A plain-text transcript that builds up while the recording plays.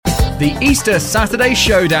the Easter Saturday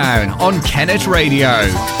Showdown on Kennet Radio.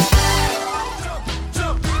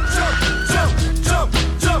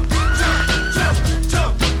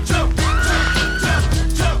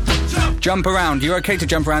 Jump around. You're okay to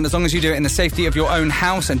jump around as long as you do it in the safety of your own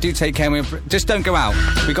house, and do take care. Just don't go out.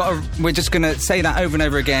 We're just going to say that over and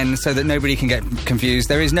over again so that nobody can get confused.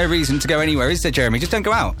 There is no reason to go anywhere, is there, Jeremy? Just don't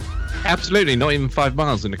go out. Absolutely, not even 5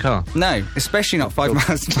 miles in the car. No, especially not 5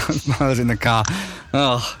 miles in the car.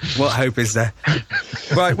 Oh, what hope is there?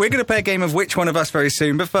 Right, we're going to play a game of Which One of Us very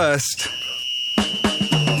soon, but first...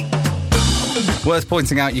 Worth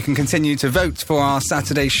pointing out, you can continue to vote for our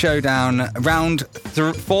Saturday Showdown round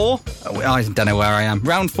 4. I don't know where I am.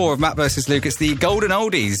 Round 4 of Matt versus Luke. It's the Golden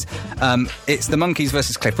Oldies. It's the Monkees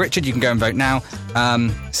versus Cliff Richard. You can go and vote now.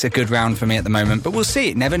 It's a good round for me at the moment, but we'll see.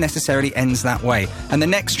 It never necessarily ends that way. And the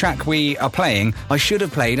next track we are playing, I should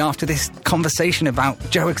have played after this conversation about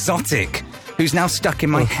Joe Exotic, who's now stuck in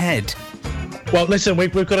my head. Well, listen,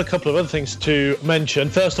 we've got a couple of other things to mention.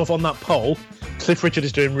 First off, on that poll, Cliff Richard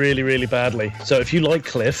is doing really, really badly. So if you like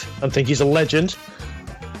Cliff and think he's a legend,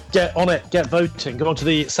 get on it, get voting. Go onto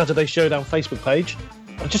the Saturday Showdown Facebook page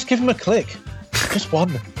and just give him a click. Just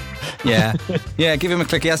one. Yeah, give him a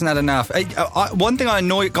click. He hasn't had enough. One thing I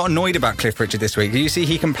got annoyed about Cliff Richard this week. You see,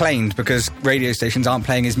 he complained because radio stations aren't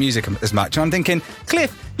playing his music as much. And I'm thinking,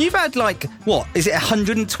 Cliff, you've had, what, is it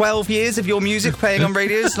 112 years of your music playing on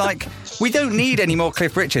radios? We don't need any more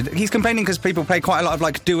Cliff Richard. He's complaining because people play quite a lot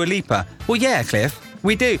of, Dua Lipa. Well, yeah, Cliff,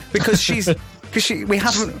 we do, because we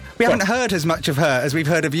haven't heard as much of her as we've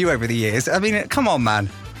heard of you over the years. I mean, come on, man.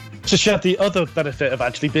 So she had the other benefit of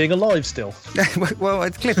actually being alive still. Well,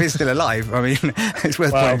 Cliff is still alive. I mean, it's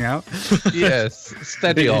worth pointing out. Yes,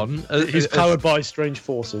 steady on. He's powered by strange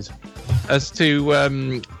forces. As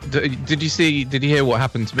to, did you hear what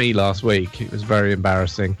happened to me last week? It was very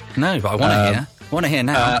embarrassing. No, but I want to hear. I want to hear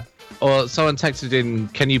now. Or someone texted in,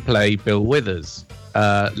 can you play Bill Withers'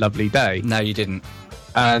 Lovely Day? No, you didn't.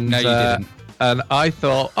 And, no, you didn't. And I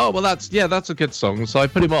thought, oh, well, that's a good song. So I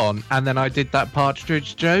put him on, and then I did that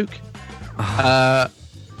Partridge joke, which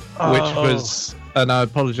was, and I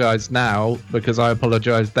apologise now, because I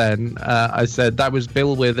apologised then. I said that was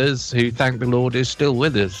Bill Withers, who, thank the Lord, is still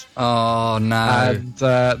with us. Oh, no. And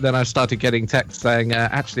then I started getting texts saying,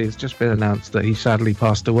 actually, it's just been announced that he sadly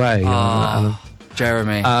passed away. And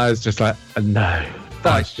Jeremy. I was just like, no.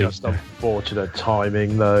 That's just unfortunate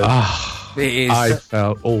timing, though. It is. I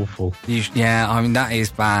felt awful. I mean, that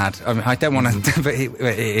is bad. I mean, I don't want to, but it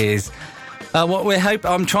is. What we're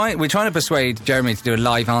trying to persuade Jeremy to do a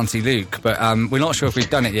live Auntie Luke, but we're not sure if we've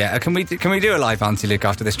done it yet. Can we do a live Auntie Luke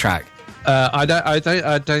after this track? I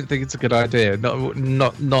don't think it's a good idea.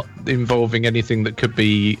 Not involving anything that could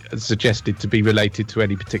be suggested to be related to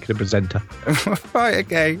any particular presenter. Right.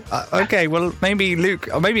 Okay. Okay. Well, maybe Luke,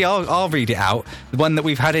 or maybe I'll read it out. The one that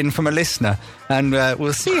we've had in from a listener, and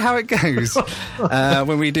we'll see how it goes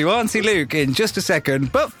when we do Auntie Luke in just a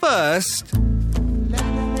second. But first,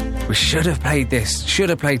 we should have played this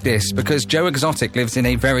because Joe Exotic lives in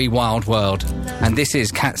a very wild world. And this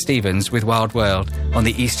is Cat Stevens with Wild World on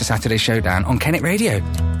the Easter Saturday Showdown on Kennet Radio. Now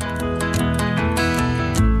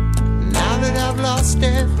that I've lost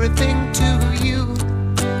everything to you,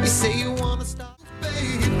 you say you want to stop,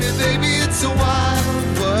 baby, it's a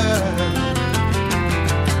wild world.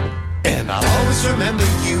 And I'll always remember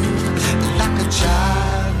you like a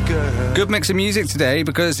child girl. Good mix of music today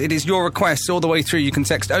because it is your requests all the way through. You can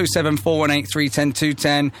text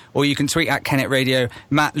 07418310210 or you can tweet at Kennet Radio.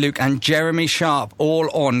 Matt, Luke and Jeremy Sharp all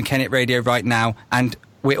on Kennet Radio right now, and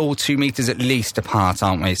we're all 2 meters at least apart,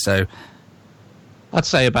 aren't we? So I'd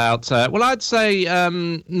say about not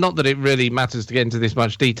that it really matters to get into this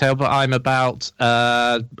much detail, but I'm about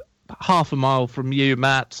half a mile from you,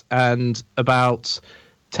 Matt, and about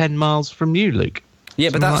 10 miles from you, Luke. Yeah,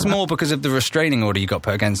 but that's more because of the restraining order you got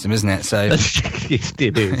put against him, isn't it? So it is.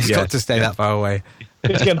 He's got to stay that far away.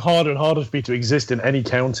 It's getting harder and harder for me to exist in any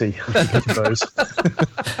county, I suppose.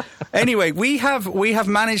 Anyway, we have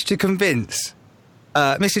managed to convince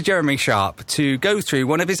Mr. Jeremy Sharp to go through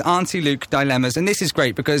one of his Auntie Luke dilemmas, and this is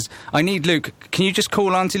great because I need Luke. Can you just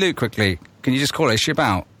call Auntie Luke quickly? Can you just call her? Is she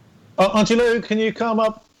about? Auntie Luke, can you come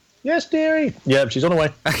up? Yes, dearie. Yeah, she's on her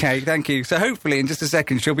way. Okay, thank you. So hopefully in just a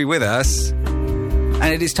second she'll be with us.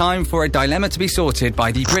 And it is time for a dilemma to be sorted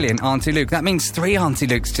by the brilliant Auntie Luke. That means 3 Auntie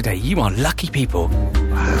Lukes today. You are lucky people.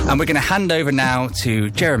 Wow. And we're going to hand over now to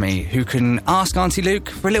Jeremy, who can ask Auntie Luke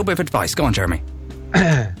for a little bit of advice. Go on, Jeremy.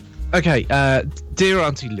 Okay, dear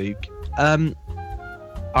Auntie Luke,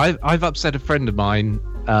 I've upset a friend of mine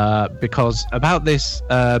because about this,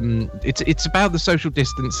 it's about the social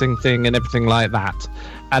distancing thing and everything like that.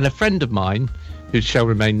 And a friend of mine who shall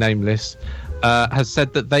remain nameless, has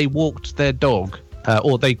said that they walked their dog,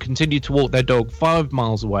 or they continued to walk their dog 5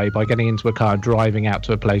 miles away by getting into a car and driving out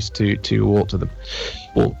to a place to water them,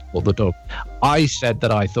 or the dog. I said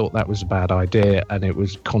that I thought that was a bad idea and it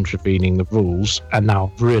was contravening the rules, and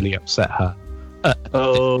now I've really upset her.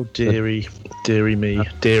 Oh, dearie me,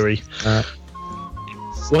 dearie.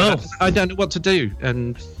 Well, I don't know what to do,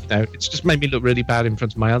 and it's just made me look really bad in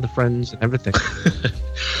front of my other friends and everything.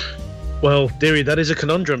 Well, dearie, that is a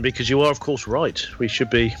conundrum, because you are, of course, right. We should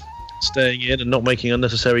be staying in and not making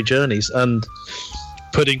unnecessary journeys and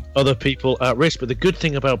putting other people at risk. But the good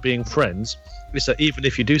thing about being friends is that even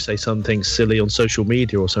if you do say something silly on social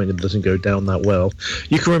media or something that doesn't go down that well,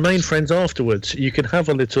 you can remain friends afterwards. You can have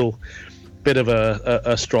a little bit of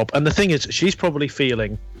a strop. And the thing is, she's probably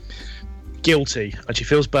feeling guilty, and she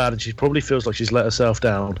feels bad, and she probably feels like she's let herself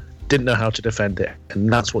down, didn't know how to defend it,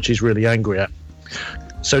 and that's what she's really angry at.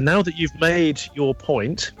 So now that you've made your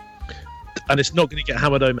point, and it's not going to get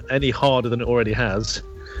hammered home any harder than it already has,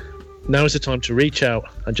 now is the time to reach out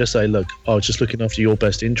and just say, look, I was just looking after your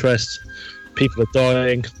best interests. People are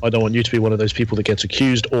dying. I don't want you to be one of those people that gets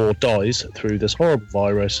accused or dies through this horrible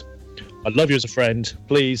virus. I love you as a friend.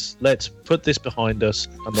 Please, let's put this behind us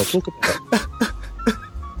and not talk about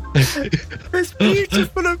it. It's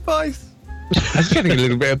beautiful advice. It's getting a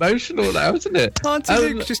little bit emotional now, isn't it? Auntie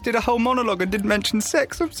Luke just did a whole monologue and didn't mention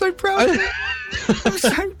sex. I'm so proud. I'm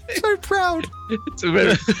so proud. It's a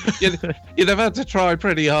very, you'd have had to try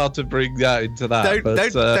pretty hard to bring that into that. Don't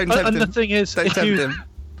tempt And him. the thing is, Don't tempt him.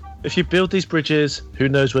 if you build these bridges, who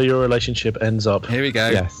knows where your relationship ends up? Here we go.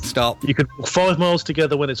 Yes. Stop. You could walk 5 miles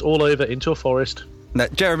together when it's all over into a forest. No,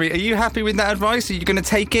 Jeremy, are you happy with that advice? Are you going to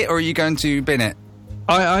take it or are you going to bin it?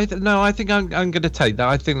 No, I think I'm going to take that.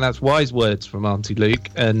 I think that's wise words from Auntie Luke,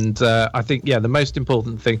 and I think the most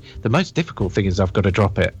important thing, the most difficult thing is I've got to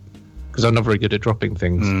drop it, because I'm not very good at dropping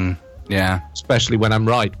things. Yeah, especially when I'm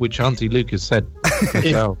right, which Auntie Luke has said.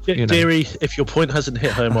 Dearie, if your point hasn't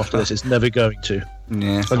hit home after this, it's never going to.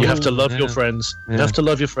 Yeah, and you have to love your friends. You have to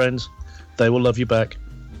love your friends. They will love you back.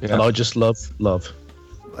 Yeah. And I just love.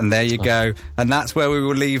 And there you go. And that's where we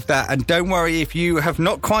will leave that. And don't worry if you have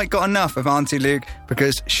not quite got enough of Auntie Luke,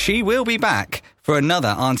 because she will be back for another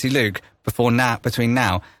Auntie Luke between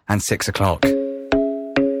now and 6 o'clock.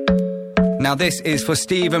 Now, this is for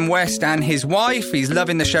Stephen West and his wife. He's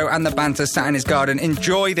loving the show and the banter, sat in his garden.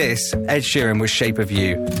 Enjoy this. Ed Sheeran with Shape of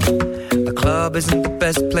You. The club isn't the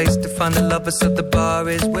best place to find the lovers, so the bar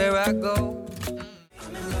is where I go.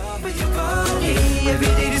 I'm in love with your body, every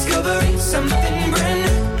day discovering something brand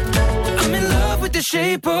new. I'm in love with the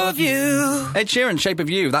shape of you. Ed Sheeran, Shape of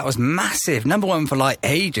You. That was massive. Number one for like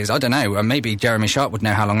ages. I don't know. Maybe Jeremy Sharp would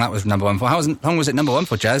know how long that was number one for. How long was it number one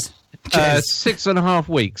for, Jazz? 6.5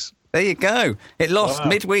 weeks. There you go. It lost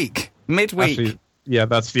midweek. Actually,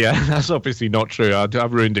 that's obviously not true. I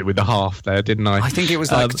ruined it with the half there, didn't I? I think it was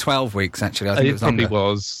like 12 weeks, actually. I think it probably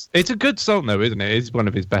was. It's a good song, though, isn't it? It's one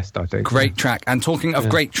of his best, I think. Great track. And talking of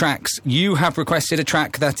great tracks, you have requested a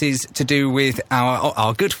track that is to do with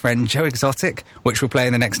our good friend Joe Exotic, which we'll play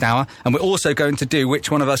in the next hour. And we're also going to do Which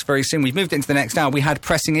One of Us very soon. We've moved into the next hour. We had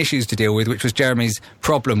pressing issues to deal with, which was Jeremy's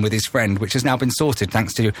problem with his friend, which has now been sorted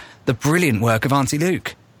thanks to the brilliant work of Auntie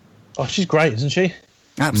Luke. Oh, she's great, isn't she?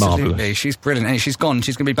 Absolutely. Marvellous. She's brilliant. And she's gone.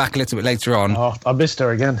 She's going to be back a little bit later on. Oh, I missed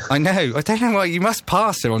her again. I know. I don't know why. You must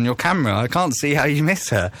pass her on your camera. I can't see how you miss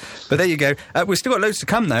her. But there you go. We've still got loads to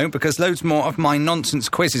come, though, because loads more of my nonsense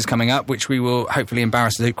quizzes coming up, which we will hopefully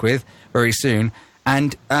embarrass Luke with very soon.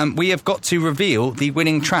 And we have got to reveal the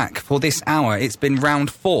winning track for this hour. It's been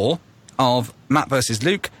round 4 of Matt versus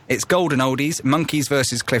Luke. It's Golden Oldies, Monkeys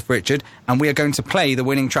versus Cliff Richard, and we are going to play the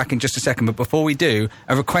winning track in just a second. But before we do,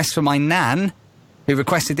 a request for my nan, who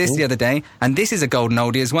requested this the other day, and this is a golden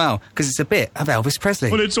oldie as well, because it's a bit of Elvis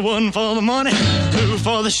Presley. Well, it's a 1 for the money, 2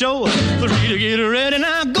 for the show, 3 to get ready.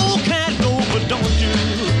 Now go, cat, go, but don't you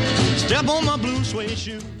step on my blue suede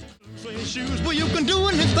shoes. Suede shoes, well, you can do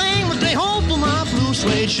anything, but they hold for my blue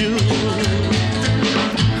suede shoes.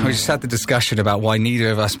 We just had the discussion about why neither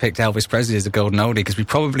of us picked Elvis Presley as a golden oldie, because we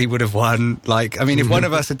probably would have won, if one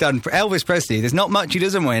of us had done Elvis Presley, there's not much he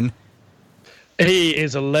doesn't win. He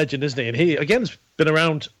is a legend, isn't he? And he, again, has been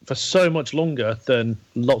around for so much longer than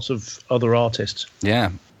lots of other artists. Yeah.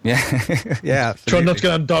 Yeah, absolutely. Try not to go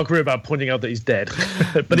down a dark route about pointing out that he's dead.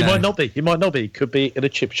 But he might not be. He might not be. Could be in a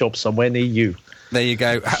chip shop somewhere near you. There you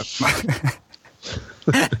go.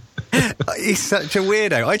 He's such a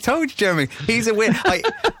weirdo. I told you, Jeremy, he's a weird.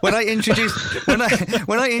 When I introduced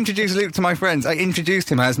Luke to my friends, I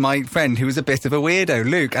introduced him as my friend who was a bit of a weirdo,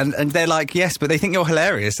 Luke, and they're like, yes, but they think you're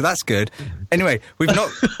hilarious, so that's good. Anyway, we've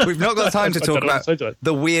not got time to talk about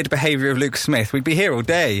the weird behaviour of Luke Smith. We'd be here all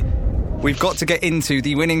day. We've got to get into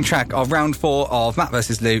the winning track of round 4 of Matt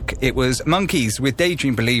versus Luke. It was Monkeys with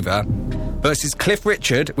Daydream Believer versus Cliff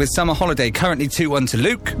Richard with Summer Holiday, currently 2-1 to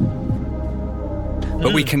Luke.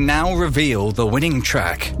 But we can now reveal the winning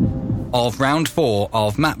track of round 4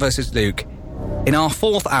 of Matt versus Luke. In our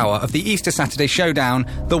 4th hour of the Easter Saturday Showdown,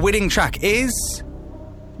 the winning track is...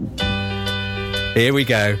 Here we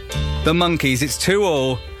go. The Monkeys, it's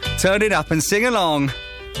 2-2. Turn it up and sing along.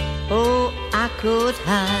 Oh, I could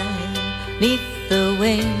hide 'neath the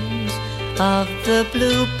wings of the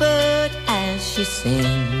bluebird as she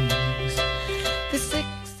sings. The six...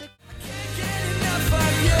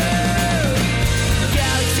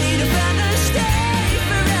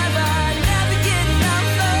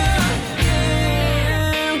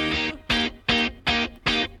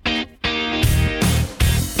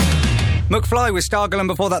 McFly with Stargirl, and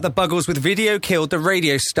before that, the Buggles with Video Killed the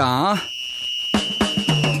Radio Star.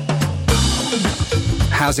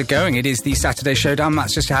 How's it going? It is the Saturday Showdown.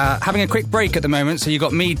 Matt's just having a quick break at the moment, so you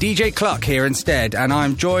got me, DJ Cluck, here instead, and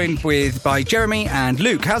I'm joined by Jeremy and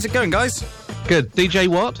Luke. How's it going, guys? Good. DJ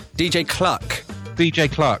what? DJ Cluck. DJ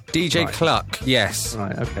Clark. DJ right. Cluck, yes.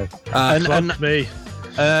 Right, okay. And me.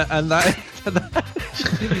 And that...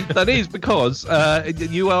 that is because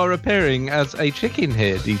you are appearing as a chicken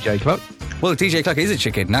here, DJ Cluck. Well, DJ Cluck is a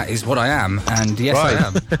chicken. That is what I am, and yes,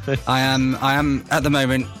 right. I am at the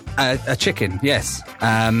moment a chicken. Yes,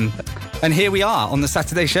 and here we are on the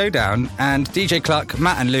Saturday Showdown, and DJ Cluck,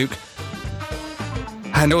 Matt, and Luke,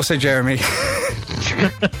 and also Jeremy.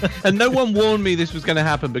 And no one warned me this was going to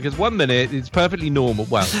happen, because 1 minute it's perfectly normal,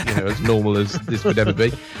 well, as normal as this would ever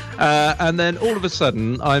be, and then all of a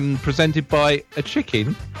sudden I'm presented by a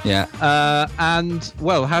chicken. Yeah. And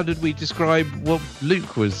well, how did we describe what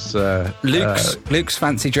Luke was? Luke's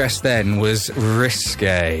fancy dress then was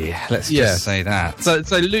risque. Let's just say that. So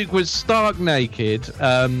Luke was stark naked,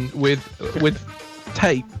 with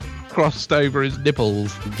tape crossed over his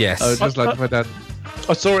nipples. Yes. Just like my dad.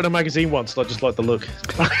 I saw it in a magazine once, and I just liked the look.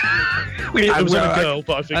 It was a girl,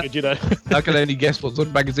 but I figured, I can only guess what sort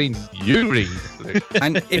of magazines you read.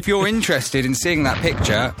 And if you're interested in seeing that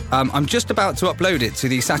picture, I'm just about to upload it to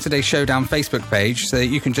the Saturday Showdown Facebook page, so that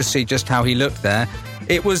you can just see just how he looked there.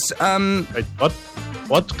 It was... Wait,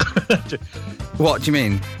 what? What do you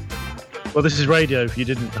mean? Well, this is radio. You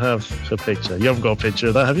didn't have a picture. You haven't got a picture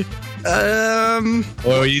of that, have you?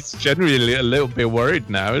 Well, he's generally a little bit worried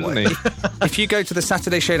now, isn't he? If you go to the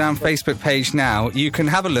Saturday Showdown Facebook page now, you can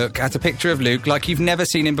have a look at a picture of Luke like you've never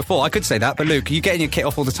seen him before. I could say that, but Luke, you're getting your kit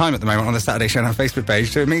off all the time at the moment on the Saturday Showdown Facebook page,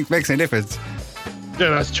 so it makes no difference.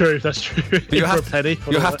 Yeah, that's true. You'll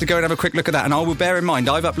have to go and have a quick look at that, and I will bear in mind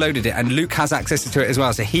I've uploaded it, and Luke has access to it as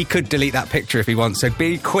well, so he could delete that picture if he wants, so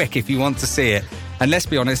be quick if you want to see it. And let's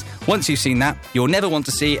be honest, once you've seen that, you'll never want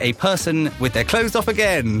to see a person with their clothes off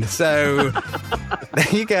again. So there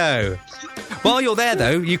you go. While you're there,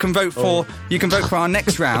 though, you can vote for our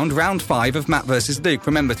next round, round 5 of Matt versus Luke.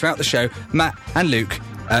 Remember, throughout the show, Matt and Luke,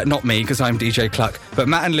 not me because I'm DJ Cluck, but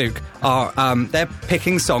Matt and Luke are they're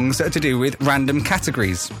picking songs that are to do with random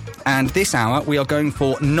categories. And this hour, we are going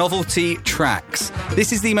for novelty tracks.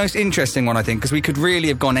 This is the most interesting one, I think, because we could really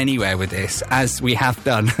have gone anywhere with this, as we have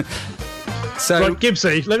done. So, right,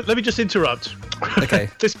 Gibbsy, let me just interrupt.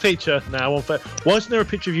 Okay. This picture now, why isn't there a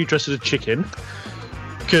picture of you dressed as a chicken?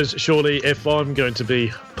 Because surely if I'm going to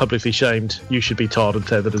be publicly shamed, you should be tarred and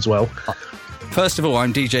tethered as well. First of all,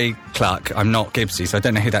 I'm DJ Cluck. I'm not Gibbsy, so I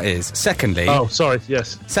don't know who that is. Secondly... Oh, sorry,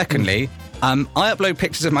 yes. Secondly... I upload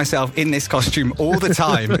pictures of myself in this costume all the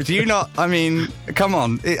time. Do you not? I mean, come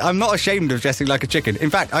on. I'm not ashamed of dressing like a chicken. In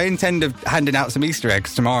fact, I intend of handing out some Easter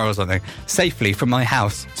eggs tomorrow or something, safely from my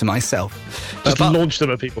house to myself. Just launch them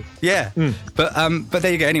at people. Yeah. But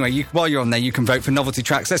there you go. Anyway, while you're on there, you can vote for novelty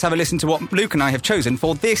tracks. Let's have a listen to what Luke and I have chosen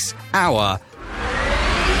for this hour.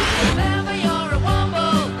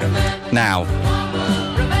 Now,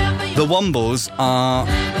 the Wombles are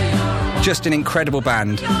just an incredible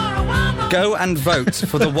band. Go and vote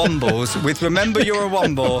for the Wombles with Remember You're a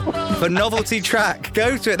Womble for novelty track.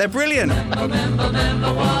 Go to it, they're brilliant.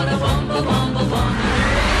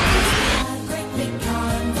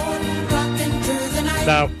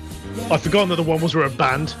 Now, I've forgotten that the Wombles were a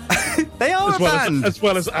band. They are a band. As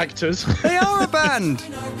well as actors. They are a band.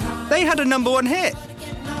 They had a #1 hit.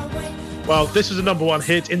 Well, this was a #1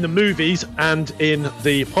 hit in the movies and in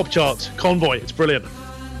the pop chart. Convoy, it's brilliant.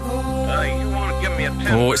 You want to give me a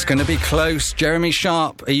Oh, it's going to be close. Jeremy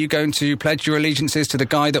Sharp, are you going to pledge your allegiances to the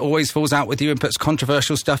guy that always falls out with you and puts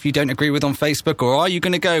controversial stuff you don't agree with on Facebook, or are you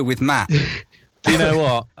going to go with Matt? Do you know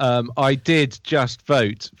what? I did just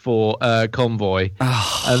vote for Convoy,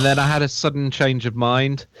 and then I had a sudden change of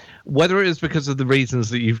mind. Whether it was because of the reasons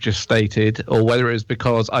that you've just stated, or whether it was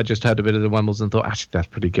because I just heard a bit of the Wombles and thought, actually, that's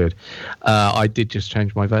pretty good, I did just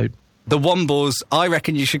change my vote. The Wombles, I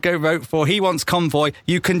reckon you should go vote for. He wants Convoy.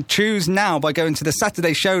 You can choose now by going to the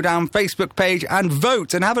Saturday Showdown Facebook page and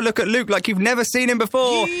vote and have a look at Luke like you've never seen him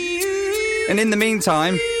before. And in the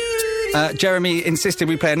meantime, Jeremy insisted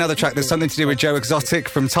we play another track that's something to do with Joe Exotic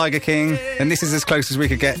from Tiger King, and this is as close as we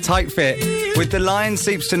could get. Tight Fit with The Lion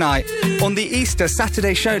Sleeps Tonight on the Easter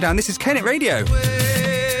Saturday Showdown. This is Kennet Radio.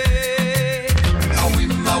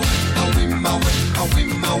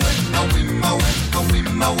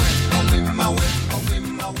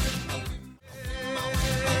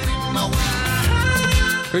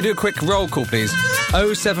 Can we do a quick roll call, please?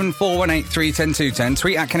 07418310210.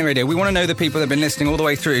 Tweet at Kennet Radio. We want to know the people that have been listening all the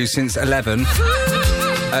way through since 11.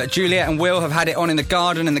 Juliet and Will have had it on in the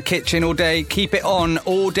garden and the kitchen all day. Keep it on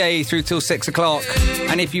all day through till 6 o'clock.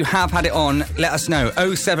 And if you have had it on, let us know.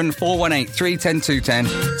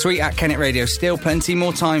 07418310210. Tweet at Kennet Radio. Still plenty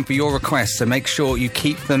more time for your requests, so make sure you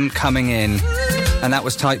keep them coming in. And that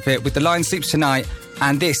was Tight Fit with The Lion Sleeps Tonight.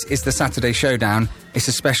 And this is the Saturday Showdown. It's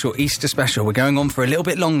a special Easter special. We're going on for a little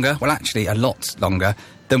bit longer. Well, actually, a lot longer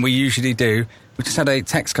than we usually do. We just had a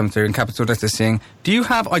text come through in capital letters saying, "Do you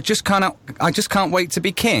have I just can't wait to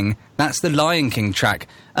be king?" That's the Lion King track.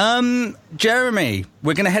 Jeremy,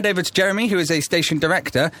 we're going to head over to Jeremy, who is a station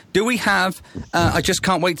director. Do we have I Just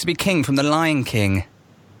Can't Wait to Be King from the Lion King?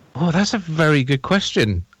 Oh, that's a very good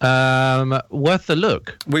question. Worth a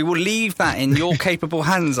look. We will leave that in your capable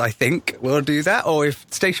hands, I think. We'll do that. Or if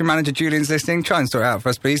station manager Julian's listening, try and sort it out for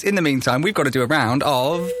us, please. In the meantime, we've got to do a round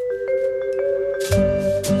of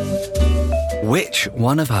Which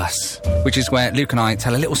One of Us? Which is where Luke and I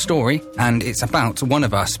tell a little story, and it's about one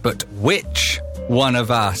of us, but which one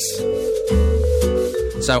of us?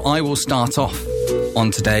 So I will start off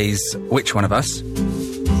on today's Which One of Us.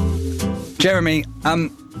 Jeremy,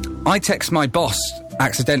 I text my boss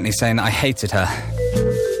accidentally saying that I hated her.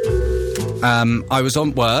 I was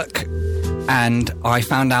on work and I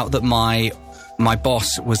found out that my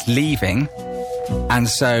boss was leaving, and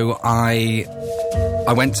so I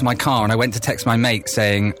went to my car and I went to text my mate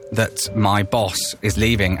saying that my boss is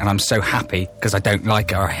leaving and I'm so happy because I don't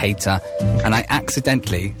like her, I hate her, and I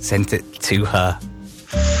accidentally sent it to her.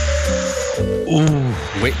 Ooh.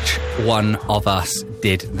 Which one of us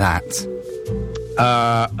did that?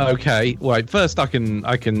 Okay. Well, first I can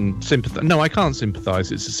sympathise. No, I can't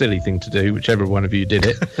sympathise. It's a silly thing to do, whichever one of you did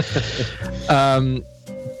it.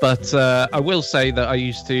 But I will say that I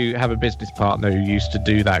used to have a business partner who used to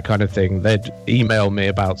do that kind of thing. They'd email me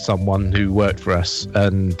about someone who worked for us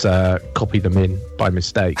and copy them in by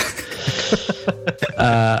mistake.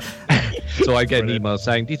 So I get an email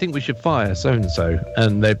saying, "Do you think we should fire so-and-so?"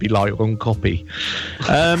 And they'd be like, "On copy."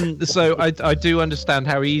 So I do understand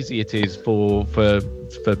how easy it is for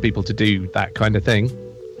people to do that kind of thing.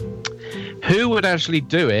 Who would actually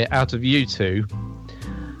do it out of you two?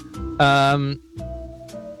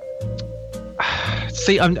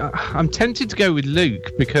 See, I'm tempted to go with Luke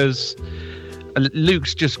because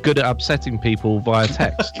Luke's just good at upsetting people via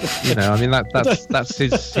text. You know, I mean that's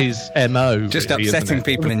his MO. Just really, upsetting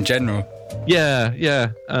people in general. Yeah.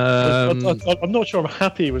 I'm not sure I'm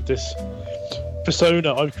happy with this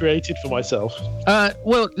persona I've created for myself.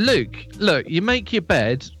 Well, Luke, look, you make your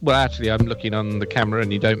bed. Well, actually, I'm looking on the camera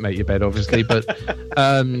and you don't make your bed, obviously. But,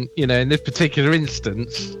 you know, in this particular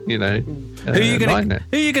instance, you know. Who are you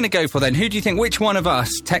going to go for then? Who do you think, which one of us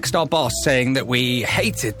text our boss saying that we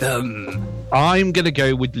hated them? I'm going to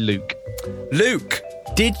go with Luke. Luke,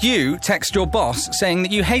 did you text your boss saying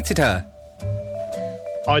that you hated her?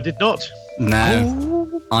 I did not. No,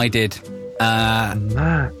 I did.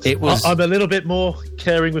 It was. I'm a little bit more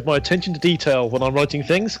caring with my attention to detail when I'm writing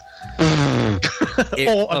things. Or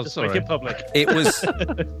I'm just making public. It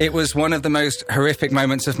was one of the most horrific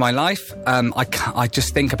moments of my life. I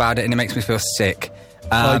just think about it and it makes me feel sick.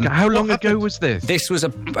 How long ago was this? This was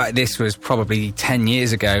probably 10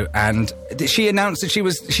 years ago, and she announced that she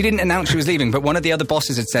didn't announce she was leaving, but one of the other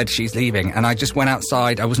bosses had said she's leaving, and I just went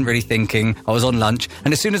outside. I wasn't really thinking. I was on lunch,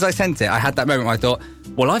 and as soon as I sent it, I had that moment where I thought,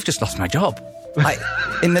 well, I've just lost my job.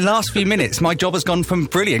 In the last few minutes, my job has gone from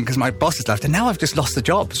brilliant because my boss has left, and now I've just lost the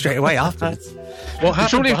job straight away afterwards.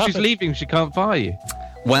 Surely if she's leaving, she can't fire you.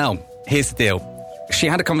 Well, here's the deal. She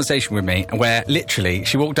had a conversation with me where literally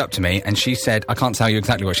she walked up to me and she said, I can't tell you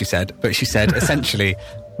exactly what she said, but she said, essentially,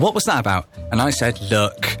 what was that about? And I said,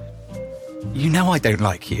 look, you know I don't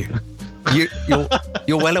like you.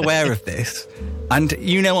 You're well aware of this. And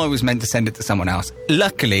you know I was meant to send it to someone else.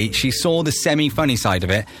 Luckily, she saw the semi-funny side of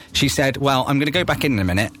it. She said, well, I'm going to go back in a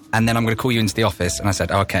minute, and then I'm going to call you into the office. And I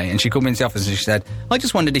said, okay. And she called me into the office, and she said, I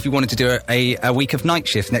just wondered if you wanted to do a week of night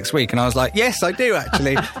shifts next week. And I was like, yes, I do,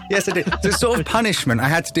 actually. Yes, I do. So it's sort of punishment. I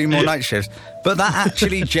had to do more night shifts. But that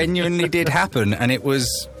actually genuinely did happen, and it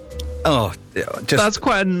was... That's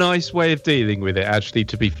quite a nice way of dealing with it, actually,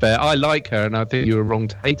 to be fair. I like her, and I think you were wrong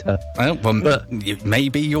to hate her. Well,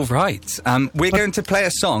 maybe you're right. We're going to play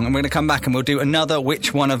a song, and we're going to come back and we'll do another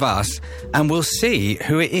Which One of Us, and we'll see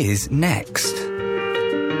who it is next.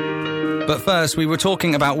 But first, we were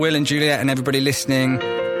talking about Will and Juliet and everybody listening,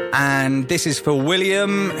 and this is for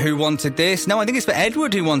William, who wanted this. No, I think it's for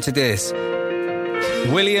Edward, who wanted this.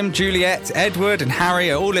 William, Juliet, Edward and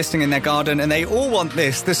Harry are all listening in their garden, and they all want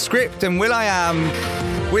this. The Script and Will I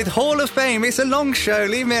Am with Hall of Fame. It's a long show.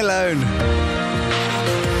 Leave me alone.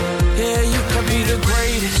 Yeah, you can be the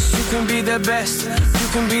greatest. You can be the best. You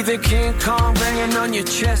can be the King Kong banging on your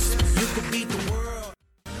chest. You could beat the world.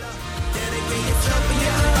 Dedicate yourself and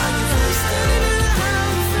your life. Standing in the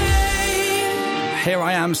Hall of Fame. Here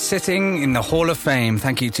I am sitting in the Hall of Fame.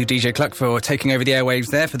 Thank you to DJ Cluck for taking over the airwaves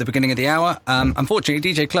there for the beginning of the hour.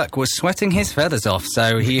 Unfortunately, DJ Cluck was sweating his feathers off,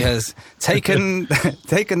 so he has taken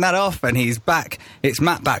that off, and he's back. It's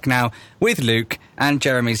Matt back now with Luke, and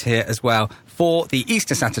Jeremy's here as well for the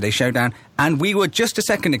Easter Saturday Showdown. And we were just a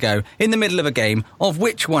second ago in the middle of a game of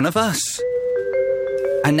Which One of Us?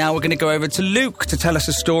 And now we're going to go over to Luke to tell us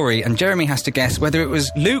a story, and Jeremy has to guess whether it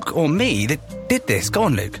was Luke or me that did this. Go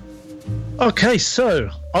on, Luke. Okay, so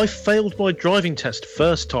I failed my driving test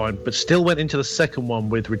first time, but still went into the second one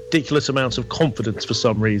with ridiculous amounts of confidence for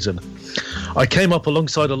some reason. I came up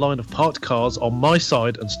alongside a line of parked cars on my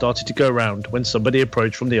side and started to go round when somebody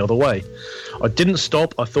approached from the other way. I didn't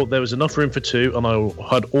stop. I thought there was enough room for two, and I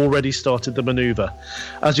had already started the manoeuvre.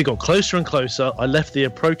 As we got closer and closer, I left the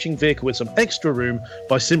approaching vehicle with some extra room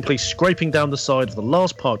by simply scraping down the side of the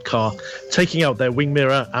last parked car, taking out their wing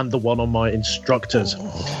mirror and the one on my instructors.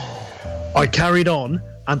 I carried on,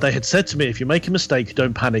 and they had said to me, if you make a mistake,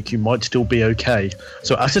 don't panic, you might still be okay.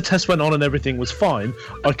 So as the test went on and everything was fine,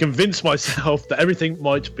 I convinced myself that everything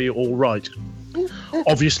might be all right.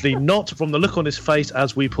 Obviously not, from the look on his face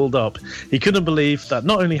as we pulled up. He couldn't believe that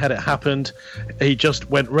not only had it happened, he just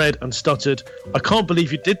went red and stuttered, I can't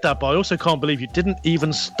believe you did that, but I also can't believe you didn't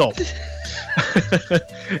even stop.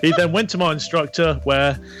 He then went to my instructor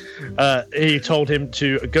where he told him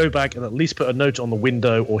to go back and at least put a note on the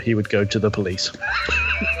window or he would go to the police.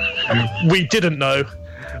 We didn't know.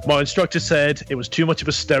 My instructor said it was too much of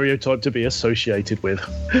a stereotype to be associated with.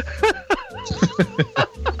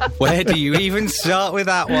 Where do you even start with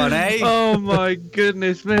that one, eh? Oh my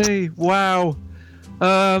goodness me! Wow.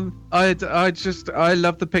 I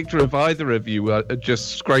love the picture of either of you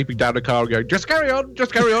just scraping down a car and going, just carry on,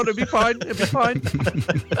 it'll be fine, it'll be fine.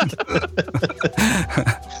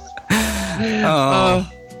 Oh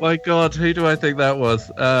my God, who do I think that was?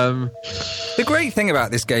 The great thing about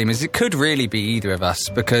this game is it could really be either of us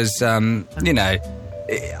because, you know,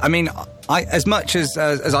 I mean, as much as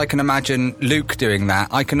I can imagine Luke doing that,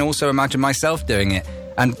 I can also imagine myself doing it.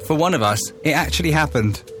 And for one of us, it actually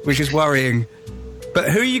happened, which is worrying. But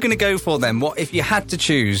who are you going to go for then? What if you had to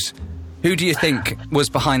choose? Who do you think was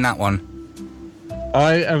behind that one?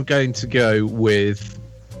 I am going to go with...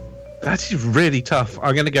 That is really tough.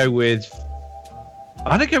 I'm going to go with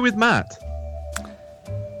Matt.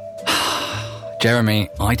 Jeremy,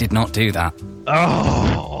 I did not do that.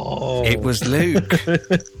 Oh. It was Luke.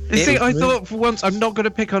 You see, I thought for once I'm not going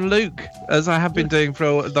to pick on Luke, as I have been doing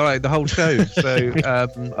for the whole show. So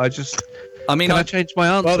I changed my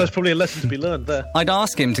answer? Well, there's probably a lesson to be learned there. I'd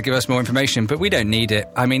ask him to give us more information, but we don't need it.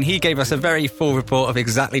 I mean, he gave us a very full report of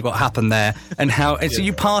exactly what happened there and how... Yeah. So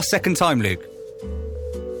you passed second time, Luke?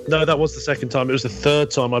 No, that was the second time. It was the third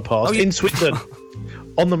time I passed in Swindon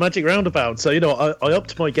on the Magic Roundabout. So, you know, I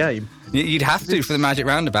upped my game. You'd have to for the Magic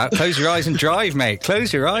Roundabout. Close your eyes and drive, mate.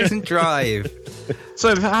 Close your eyes and drive.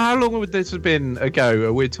 So how long would this have been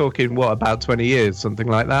ago? We're talking, what, about 20 years, something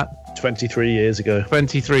like that? 23 years ago.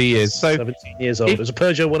 23 years. So 17 years old. It was a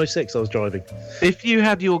Peugeot 106 I was driving. If you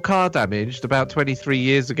had your car damaged about 23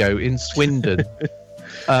 years ago in Swindon,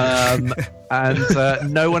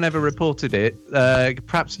 and no one ever reported it.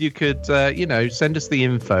 Perhaps you could, send us the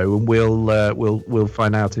info, and we'll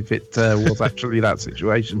find out if it was actually that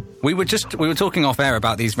situation. We were talking off air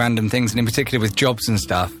about these random things, and in particular with jobs and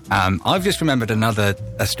stuff. I've just remembered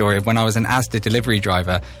a story of when I was an Asda delivery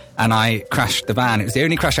driver, and I crashed the van. It was the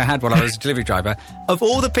only crash I had while I was a delivery driver. Of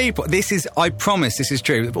all the people, I promise this is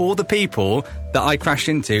true, of all the people that I crashed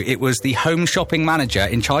into, it was the home shopping manager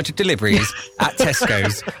in charge of deliveries at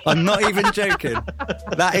Tesco's. I'm not even joking.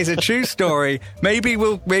 That is a true story. Maybe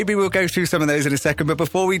we'll go through some of those in a second, but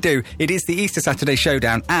before we do, it is the Easter Saturday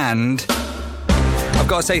Showdown, and I've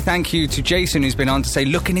got to say thank you to Jason, who's been on to say,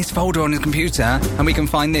 look in his folder on his computer, and we can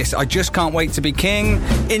find this. I just can't wait to be king.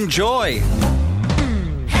 Enjoy!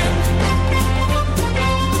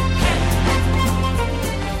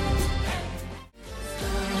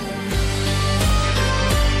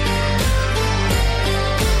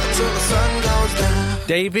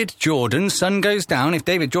 David Jordan, Sun Goes Down. If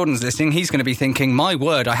David Jordan's listening, he's going to be thinking, my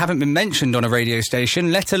word, I haven't been mentioned on a radio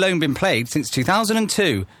station, let alone been played since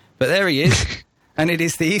 2002. But there he is. And it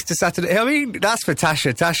is the Easter Saturday. I mean, that's for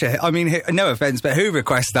Tasha. Tasha, I mean, no offence, but who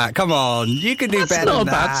requests that? Come on, you can do better than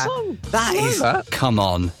that. That's not a bad song. That is... That. Come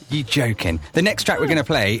on, you joking. The next track we're going to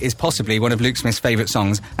play is possibly one of Luke Smith's favourite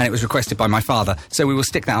songs, and it was requested by my father, so we will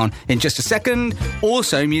stick that on in just a second.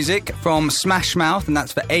 Also, music from Smash Mouth, and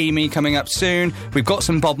that's for Amy, coming up soon. We've got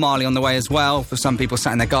some Bob Marley on the way as well. For some people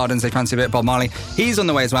sat in their gardens, they fancy a bit of Bob Marley. He's on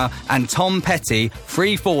the way as well. And Tom Petty,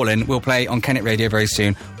 Free Fallin', will play on Kennet Radio very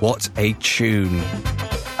soon. What a tune.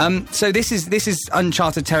 So this is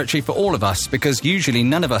uncharted territory for all of us, because usually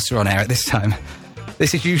none of us are on air at this time.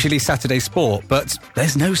 This is usually Saturday sport, but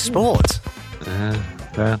there's no sport.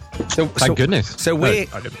 Thank goodness. So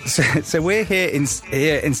we're here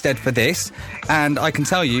instead for this, and I can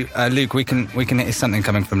tell you, Luke, we can hear something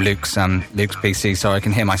coming from Luke's PC, so I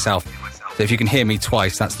can hear myself. So if you can hear me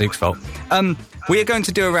twice, that's Luke's fault. We are going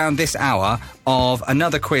to do around this hour of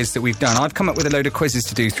another quiz that we've done. I've come up with a load of quizzes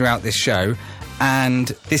to do throughout this show. And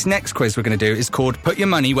this next quiz we're going to do is called Put Your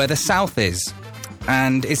Money Where the South Is.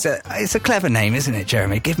 And it's a clever name, isn't it,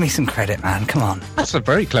 Jeremy? Give me some credit, man. Come on. That's a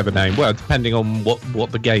very clever name. Well, depending on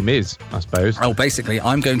what the game is, I suppose. Oh, basically,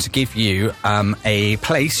 I'm going to give you a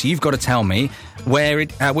place. You've got to tell me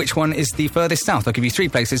which one is the furthest south. I'll give you 3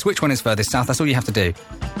 places. Which one is furthest south? That's all you have to do.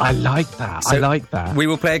 I like that. So we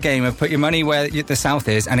will play a game of Put Your Money Where the South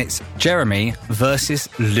Is, and it's Jeremy versus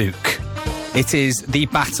Luke. It is the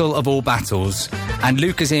battle of all battles. And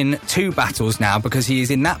Luke is in 2 battles now because he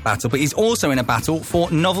is in that battle, but he's also in a battle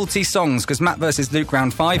for novelty songs, because Matt versus Luke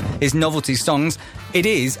round 5 is novelty songs. It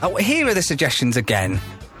is... Oh, here are the suggestions again.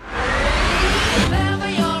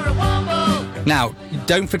 Now,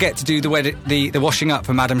 don't forget to do the washing up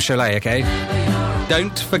for Madame Cholet, OK?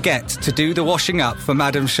 Don't forget to do the washing up for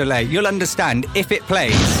Madame Cholet. You'll understand if it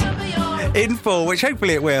plays in full, which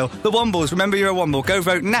hopefully it will. The Wombles, remember you're a Womble. Go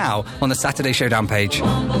vote now on the Saturday Showdown page.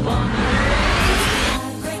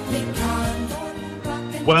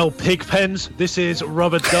 Well, Pigpens, this is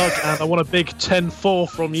Rubber Duck, and I want a big 10-4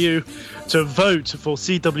 from you to vote for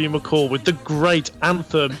C.W. McCall with the great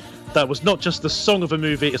anthem that was not just the song of a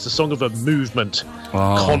movie, it's the song of a movement.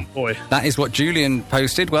 Oh, Convoy. That is what Julian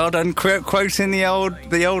posted. Well done, quoting the old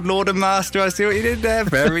Lord and Master. I see what you did there.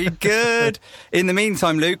 Very good. In the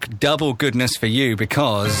meantime, Luke, double goodness for you,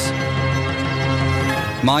 because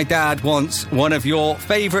my dad wants one of your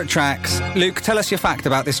favourite tracks. Luke, tell us your fact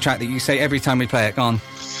about this track that you say every time we play it. Go on.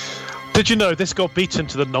 Did you know this got beaten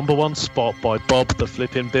to the #1 spot by Bob the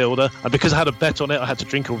Flippin' Builder? And because I had a bet on it, I had to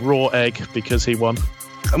drink a raw egg because he won.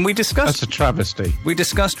 And we discussed... That's a travesty. We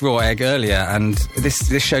discussed raw egg earlier, and this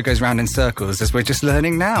show goes round in circles, as we're just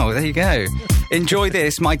learning now. There you go. Enjoy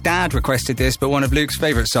this. My dad requested this, but one of Luke's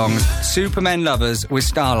favourite songs, Supermen Lovers with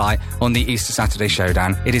Starlight, on the Easter Saturday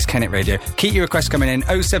Showdown. It is Kennet Radio. Keep your requests coming in,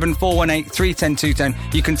 07418 310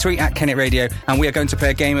 210. You can tweet at Kennet Radio, and we are going to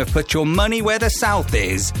play a game of Put Your Money Where the South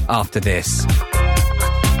Is after this.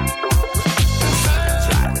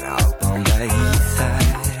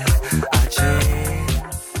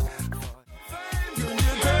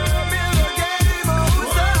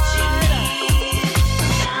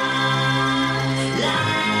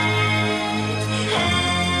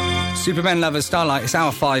 Supermen Lovers, Starlight. It's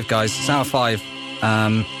hour 5, guys. It's hour 5.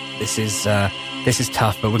 This is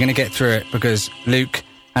tough, but we're going to get through it because Luke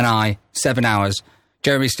and I, 7 hours.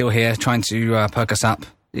 Jeremy's still here, trying to perk us up.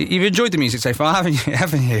 You've enjoyed the music so far, haven't you?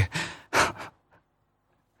 Haven't you?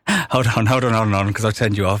 Hold on, because I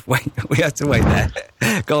turned you off. Wait, we have to wait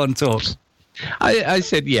there. Go on, talk. I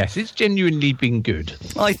said yes, it's genuinely been good.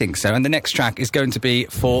 I think so, and the next track is going to be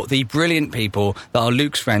for the brilliant people that are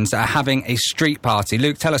Luke's friends that are having a street party.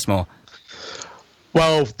 Luke, tell us more.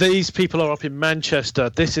 Well, these people are up in Manchester.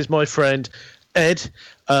 This is my friend Ed,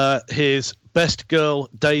 his best girl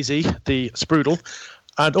Daisy, the Sprudel,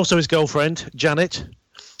 and also his girlfriend Janet,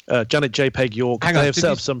 Janet JPEG York. Hang they on, have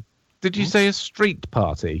set up some. Did you say a street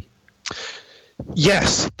party?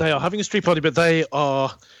 Yes, they are having a street party, but they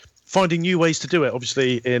are finding new ways to do it,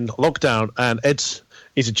 obviously, in lockdown. And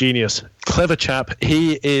he's a genius. Clever chap.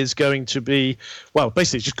 He is going to be, well,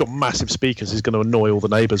 basically, he's just got massive speakers. He's going to annoy all the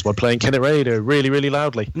neighbours by playing Kennet Radio really, really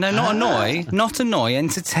loudly. No, not annoy. Not annoy.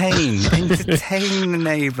 Entertain. Entertain the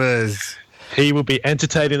neighbours. He will be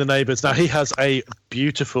entertaining the neighbours. Now, he has a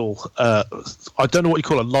beautiful, I don't know what you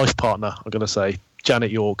call a life partner, I'm going to say,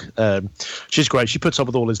 Janet York. She's great. She puts up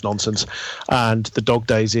with all his nonsense. And the dog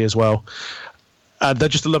Daisy as well. And they're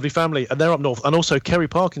just a lovely family. And they're up north. And also, Kerry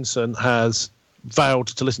Parkinson has vowed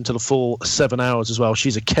to listen to the full 7 hours as well.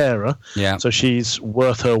 She's a carer. Yeah. So she's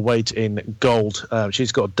worth her weight in gold.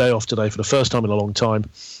 She's got a day off today for the first time in a long time.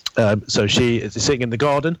 So she is sitting in the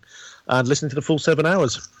garden and listening to the full 7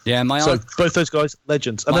 hours. Yeah, So both those guys,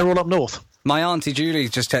 legends. And they're all up north. My auntie Julie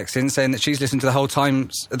just texted in saying that she's listened to the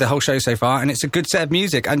whole show so far, and it's a good set of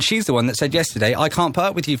music. And she's the one that said yesterday, "I can't put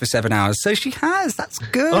up with you for 7 hours." So she has. That's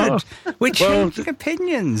good. Oh, We're changing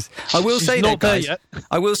opinions. I will she's say not that, there guys. yet.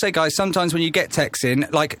 I will say, guys. Sometimes when you get texts in,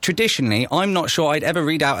 like traditionally, I'm not sure I'd ever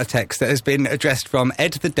read out a text that has been addressed from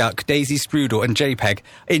Ed the Duck, Daisy Sprudel, and JPEG.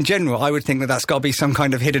 In general, I would think that that's got to be some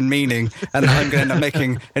kind of hidden meaning, and that I'm going to end up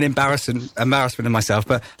making an embarrassment of myself.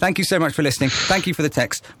 But thank you so much for listening. Thank you for the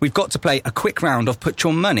text. We've got to play a quick round of Put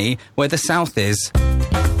Your Money Where the South Is.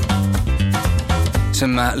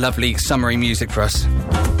 Some lovely summery music for us.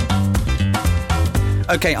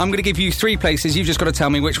 Okay, I'm going to give you 3 places. You've just got to tell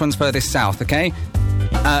me which one's furthest south, okay?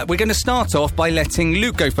 We're going to start off by letting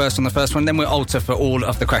Luke go first on the first one, then we'll alter for all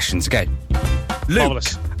of the questions, okay? Luke,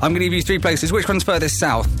 Marvellous. I'm going to give you 3 places. Which one's furthest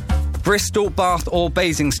south? Bristol, Bath or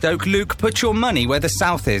Basingstoke? Luke, put your money where the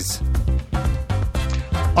south is.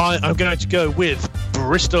 I'm going to go with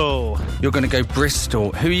Bristol. You're going to go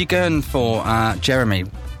Bristol. Who are you going for, Jeremy?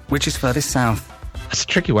 Which is furthest south? That's a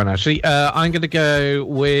tricky one, actually. I'm going to go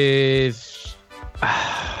with...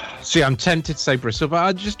 See, I'm tempted to say Bristol,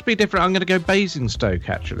 but just to be different, I'm going to go Basingstoke,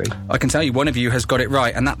 actually. I can tell you one of you has got it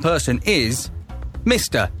right, and that person is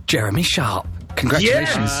Mr. Jeremy Sharp.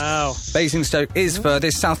 Congratulations. Wow. Basingstoke is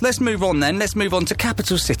furthest south. Let's move on then. Let's move on to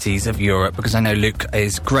capital cities of Europe, because I know Luke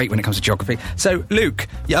is great when it comes to geography. So, Luke...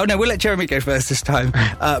 we'll let Jeremy go first this time. Can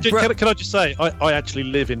I just say, I actually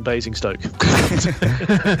live in Basingstoke.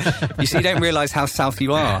 You see, you don't realise how south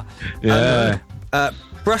you are. Yeah.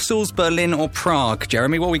 Brussels, Berlin or Prague?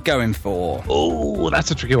 Jeremy, what are we going for? Oh,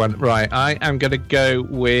 that's a tricky one. Right, I am going to go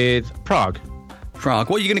with Prague. Prague.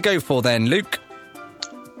 What are you going to go for then, Luke?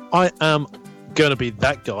 I am going to be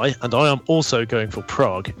that guy, and I am also going for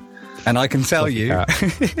Prague. And I can tell you...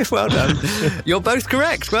 Well done. You're both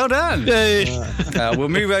correct. Well done. Yay. We'll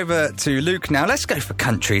move over to Luke now. Let's go for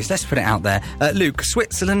countries. Let's put it out there. Luke,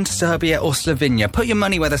 Switzerland, Serbia or Slovenia? Put your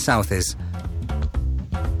money where the south is.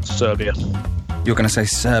 Serbia. You're going to say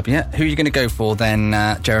Serbia. Who are you going to go for then,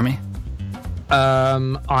 Jeremy?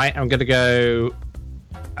 I am going to go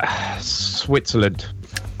Switzerland.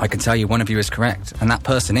 I can tell you one of you is correct, and that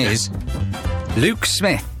person is Luke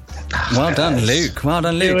Smith. Well done, Luke. Well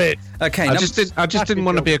done, Luke. Do it. Okay, I just didn't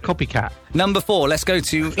want to be a copycat. Number 4. Let's go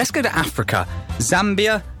to Africa.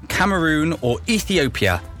 Zambia, Cameroon, or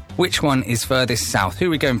Ethiopia. Which one is furthest south? Who are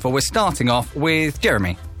we going for? We're starting off with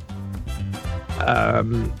Jeremy.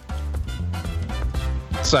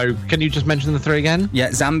 So, can you just mention the 3 again? Yeah,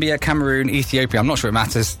 Zambia, Cameroon, Ethiopia. I'm not sure it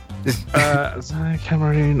matters.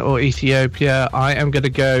 Cameroon or Ethiopia? I am going to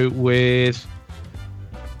go with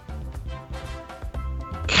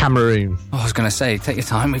Cameroon. Oh, I was going to say, take your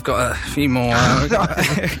time. We've got a few more.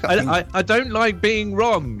 I don't like being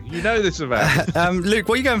wrong. You know this about me. Luke,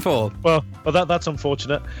 what are you going for? Well, that's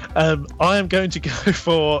unfortunate. I am going to go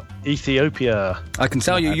for Ethiopia. I can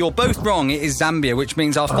tell you, you're both wrong. It is Zambia, which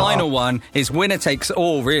means our final one is winner takes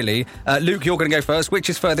all, really. Luke, you're going to go first. Which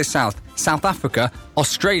is furthest south? South Africa,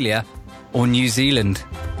 Australia, or New Zealand?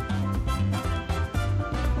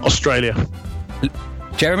 Australia.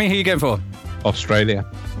 Jeremy, who are you going for? Australia.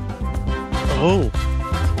 Oh.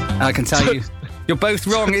 I can tell you, you're both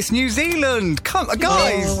wrong. It's New Zealand. Come,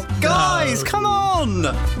 guys, come on.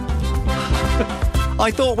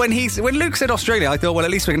 I thought when Luke said Australia, I thought, well,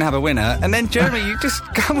 at least we're going to have a winner. And then Jeremy, you just,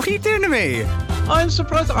 what are you doing to me? I'm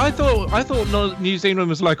surprised. I thought New Zealand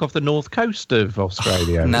was like off the north coast of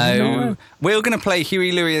Australia. No. We're going to play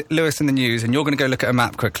Huey Lewis in the news, and you're going to go look at a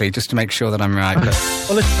map quickly just to make sure that I'm right. Well,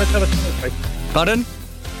 let's have a... Pardon?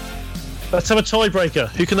 Let's have a tiebreaker.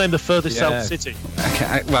 Who can name the furthest Yeah. south city?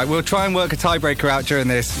 Okay, right, we'll try and work a tiebreaker out during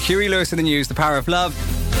this. Huey Lewis in the News, The Power of Love,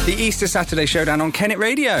 the Easter Saturday Showdown on Kennet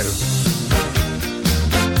Radio.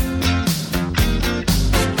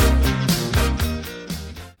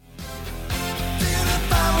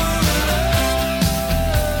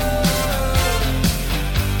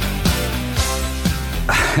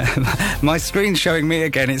 My screen's showing me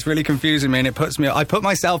again. It's really confusing me, and it puts me. I put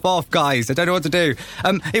myself off, guys. I don't know what to do.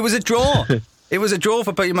 It was a draw. It was a draw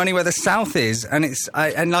for Put Your Money Where the South Is, and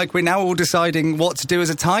we're now all deciding what to do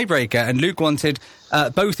as a tiebreaker. And Luke wanted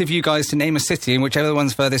both of you guys to name a city, and whichever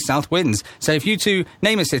one's furthest south wins. So if you two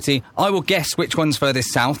name a city, I will guess which one's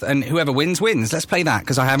furthest south, and whoever wins wins. Let's play that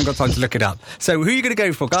because I haven't got time to look it up. So who are you going to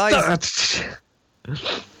go for, guys?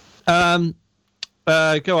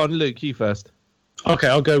 Go on, Luke. You first. Okay,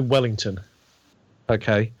 I'll go Wellington.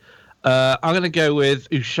 Okay. I'm going to go with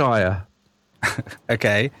Ushuaia.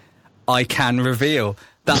 Okay. I can reveal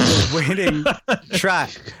that the winning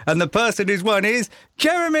track, and the person who's won is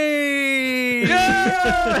Jeremy!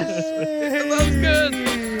 That's good.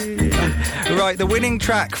 Right, the winning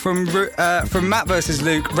track from Matt versus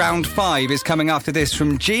Luke, round 5, is coming after this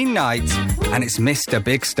from Gene Knight, and it's Mr.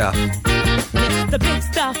 Big Stuff. Mr. Big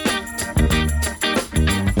Stuff.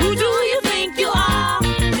 Who do you think you are,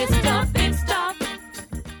 Mr. Big Stuff?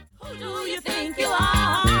 Who do you think you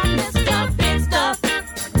are, Mr. Big Stuff?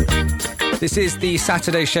 This is the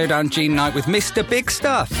Saturday Showdown Gene Knight with Mr. Big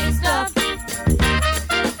Stuff. Big Stuff.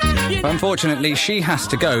 But unfortunately, she has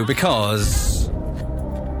to go because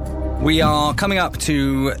we are coming up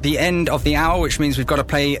to the end of the hour, which means we've got to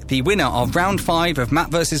play the winner of round 5 of Matt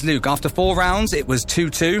versus Luke. After 4 rounds, it was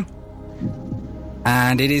 2-2.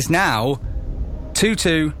 And it is now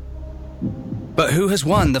 2-2. But who has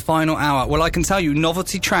won the final hour? Well, I can tell you,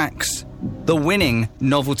 novelty tracks, the winning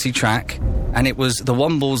novelty track, and it was the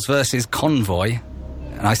Wombles versus Convoy.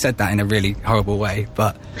 And I said that in a really horrible way,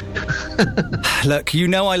 but look, you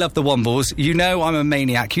know I love the Wombles. You know I'm a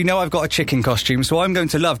maniac. You know I've got a chicken costume, so I'm going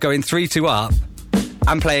to love going 3-2 up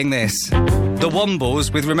and playing this. The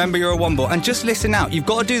Wombles with Remember You're a Womble. And just listen out, you've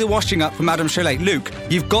got to do the washing up for Madame Cholet. Luke,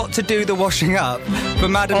 you've got to do the washing up for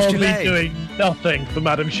Madame Cholet. I'll be doing nothing for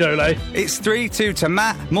Madame Cholet. It's 3-2 to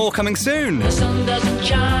Matt. More coming soon. The sun doesn't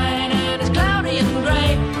shine and it's cloudy and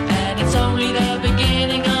grey, and it's only the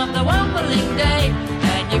beginning of the wombling day,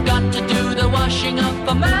 and you've got to do the washing up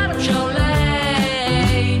for Madame Cholet.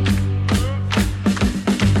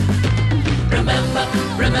 Remember,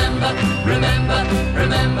 remember, remember,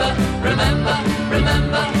 remember, remember,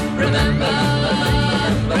 remember, remember.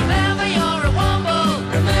 Remember you're a womble.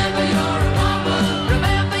 Remember you're a womble.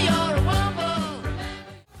 Remember you're a womble.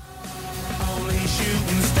 Only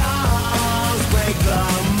shooting stars break the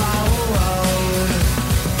mold,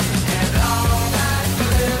 and all that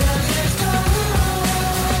glitters is gold.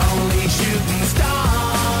 Only shooting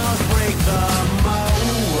stars break the mold.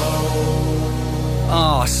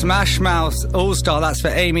 Oh, Smash Mouth All-Star. That's for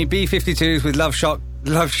Amy. B-52s with Love Shack.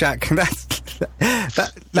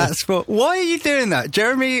 That's for... Why are you doing that?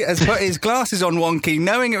 Jeremy has put his glasses on wonky,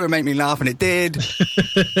 knowing it would make me laugh, and it did.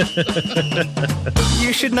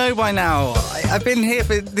 You should know by now. I've been here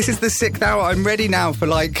for... This is the 6th hour. I'm ready now for,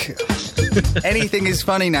 like... Anything is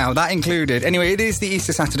funny now, that included. Anyway, it is the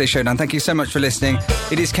Easter Saturday Showdown. Thank you so much for listening.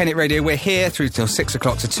 It is Kennet Radio. We're here through till 6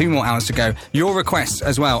 o'clock, so 2 more hours to go. Your requests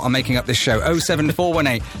as well are making up this show.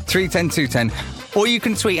 07418 310 210. Or you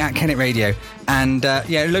can tweet at Kennet Radio. And,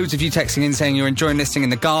 loads of you texting in saying you're enjoying listening in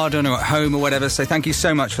the garden or at home or whatever, so thank you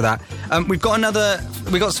so much for that. We've got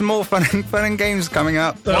some more fun and games coming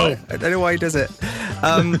up. Oh. I don't know why he does it.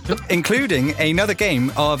 Including another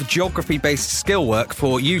game of geography-based skill work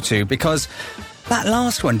for you two, because that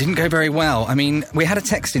last one didn't go very well. I mean, we had a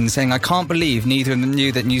text in saying, I can't believe neither of them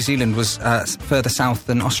knew that New Zealand was further south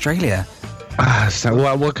than Australia.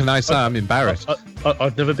 So what can I say? I'm embarrassed.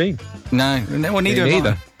 I've never been. No, well, neither Me have I.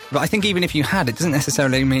 neither. But I think even if you had, it doesn't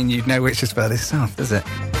necessarily mean you'd know which is furthest south, does it?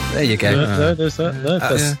 There you go. No, there's that. No,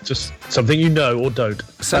 that's just something you know or don't.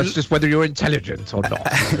 So, That's just whether you're intelligent or not.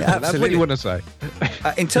 That's what Absolutely. you want to say.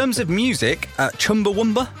 In terms of music,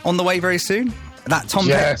 Chumbawamba on the way very soon. That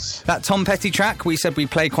Tom Petty track we said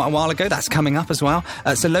we'd play quite a while ago, that's coming up as well.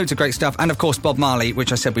 So loads of great stuff. And of course Bob Marley,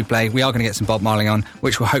 which I said we'd play. We are going to get some Bob Marley on,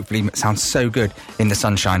 which will hopefully sound so good in the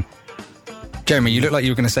sunshine. Jeremy, you look like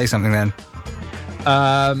you were going to say something then.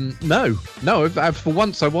 No, for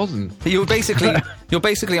once I wasn't. You're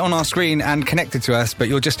basically on our screen and connected to us, but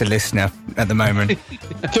you're just a listener at the moment.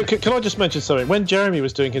 Can I just mention something? When Jeremy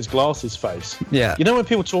was doing his glasses face, Yeah. you know when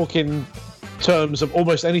people talk in terms of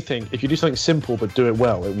almost anything, if you do something simple but do it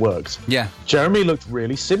well, it works. Yeah. Jeremy looked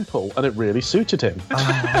really simple, and it really suited him.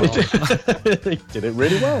 He did it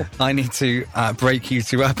really well. I need to break you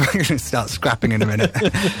two up. I'm going to start scrapping in a minute.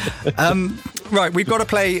 Right, we've got to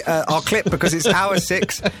play our clip because it's hour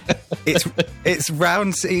 6. It's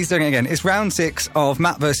round. He's doing it again. It's round 6 of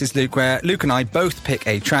Matt versus Luke, where Luke and I both pick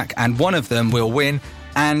a track, and one of them will win.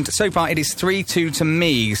 And so far, it is 3-2 to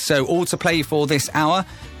me. So all to play for this hour.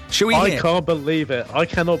 Shall we? I can't believe it. I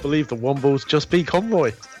cannot believe the Wombles just beat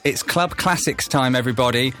Convoy. It's Club Classics time,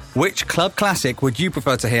 everybody. Which Club Classic would you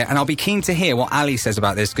prefer to hear? And I'll be keen to hear what Ali says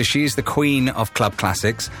about this, because she is the queen of Club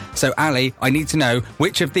Classics. So, Ali, I need to know,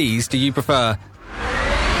 which of these do you prefer?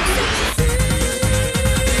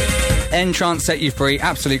 Entrance, Set You Free,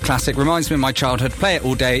 absolute classic. Reminds me of my childhood. Play it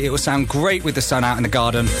all day. It will sound great with the sun out in the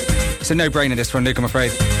garden. It's a no-brainer, this one, Luke, I'm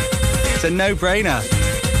afraid. It's a no-brainer.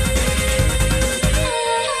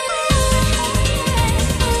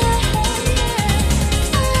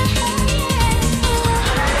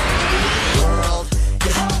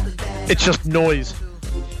 It's just noise.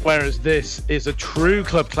 Whereas this is a true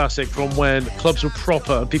club classic from when clubs were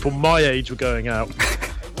proper and people my age were going out.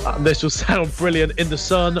 And this will sound brilliant in the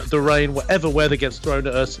sun, the rain, whatever weather gets thrown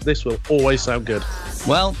at us. This will always sound good.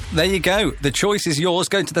 Well, there you go. The choice is yours.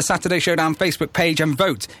 Go to the Saturday Showdown Facebook page and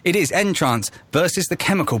vote. It is Entrance versus the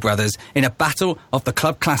Chemical Brothers in a battle of the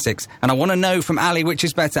club classics. And I want to know from Ali which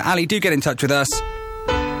is better. Ali, do get in touch with us.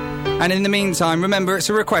 And in the meantime, remember, it's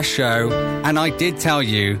a request show, and I did tell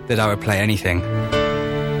you that I would play anything.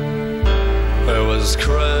 It was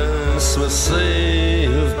Christmas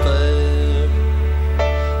Eve, babe,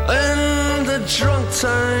 in the drunk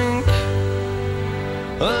tank.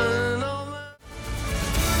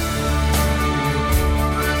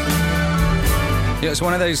 Yeah, it's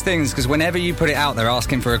one of those things, because whenever you put it out there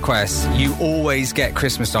asking for requests, you always get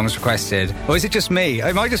Christmas songs requested. Or is it just me?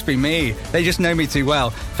 It might just be me. They just know me too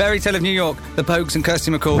well. Fairy Tale of New York, The Pogues and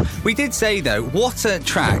Kirsty McCall. We did say, though, what a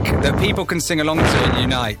track that people can sing along to and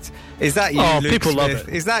unite. Is that you, Luke people Smith? love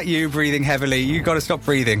it. Is that you breathing heavily? You've got to stop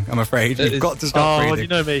breathing, I'm afraid. You've got to stop breathing. You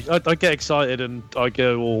know me. I get excited and I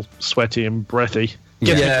go all sweaty and breathy.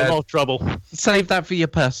 Get me in a lot of trouble. Save that for your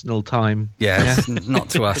personal time. Yes, not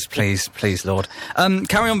to us, please, Lord.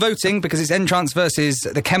 Carry on voting, because it's Entrance versus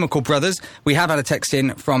the Chemical Brothers. We have had a text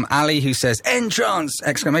in from Ali who says, Entrance! !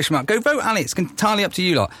 Go vote, Ali. It's entirely up to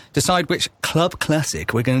you lot. Decide which club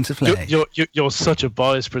classic we're going to play. You're such a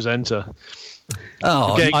biased presenter.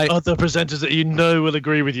 Oh, other presenters that you know will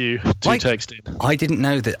agree with you to text in. I didn't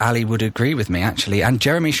know that Ali would agree with me, actually, and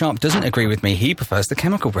Jeremy Sharp doesn't agree with me. He prefers the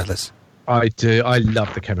Chemical Brothers. I do. I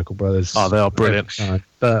love the Chemical Brothers. Oh, they are brilliant.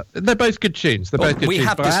 But they're both good tunes. They're both good tunes.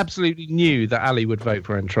 But I absolutely knew that Ali would vote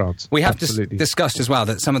for Entrance. We have discussed as well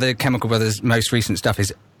that some of the Chemical Brothers' most recent stuff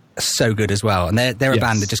is so good as well. And they're a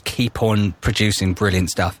band that just keep on producing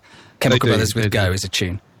brilliant stuff. Chemical Brothers with Go is a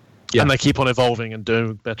tune. Yeah. And they keep on evolving and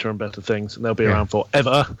doing better and better things, and they'll be around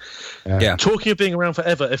forever. Yeah. Talking of being around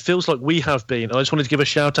forever, it feels like we have been. I just wanted to give a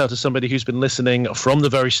shout out to somebody who's been listening from the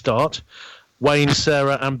very start. Wayne,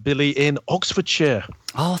 Sarah and Billy in Oxfordshire.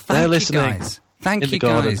 Oh, thank you guys. Thank you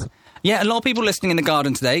guys. Yeah, a lot of people listening in the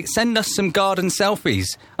garden today. Send us some garden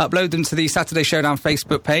selfies. Upload them to the Saturday Showdown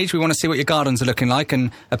Facebook page. We want to see what your gardens are looking like,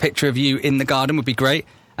 and a picture of you in the garden would be great.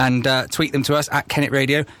 And tweet them to us at Kennet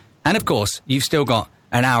Radio. And of course, you've still got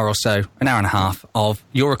an hour or so, an hour and a half of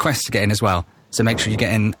your requests to get in as well. So make sure you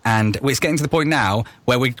get in. And it's getting to the point now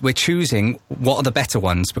where we're choosing what are the better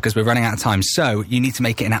ones, because we're running out of time. So you need to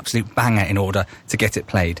make it an absolute banger in order to get it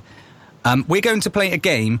played. We're going to play a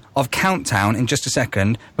game of Countdown in just a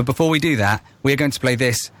second. But before we do that, we're going to play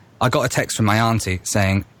this. I got a text from my auntie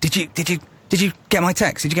saying, Did you get my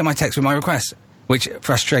text? Did you get my text with my request? Which,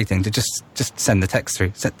 frustrating to just send the text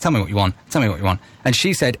through. Tell me what you want. Tell me what you want. And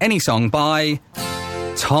she said, any song by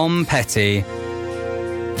Tom Petty.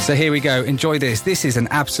 So here we go. Enjoy this. This is an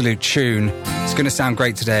absolute tune. It's going to sound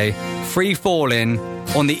great today. Free Fallin'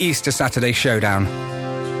 on the Easter Saturday Showdown.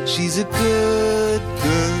 She's a good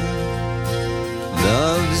girl,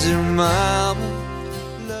 loves her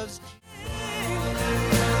mama, loves...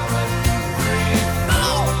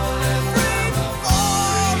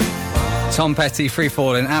 Tom Petty, Free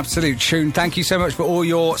Fallin', absolute tune. Thank you so much for all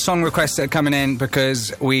your song requests that are coming in,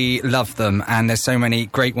 because we love them, and there's so many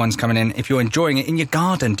great ones coming in. If you're enjoying it in your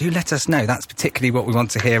garden, do let us know. That's particularly what we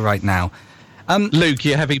want to hear right now. Luke,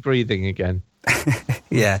 you're heavy breathing again.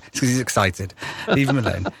 Yeah, it's because he's excited. Leave him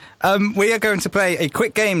alone. We are going to play a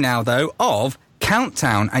quick game now, though, of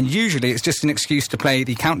Countdown, and usually it's just an excuse to play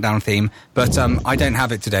the Countdown theme, but I don't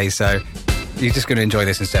have it today, so... You're just going to enjoy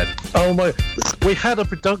this instead. Oh my! We had a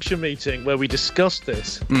production meeting where we discussed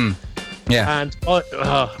this, Yeah. And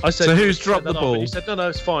I said, So who's dropped the that up, ball? and you said, no,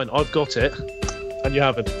 it's fine. I've got it. And you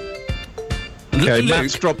haven't. Okay, Luke,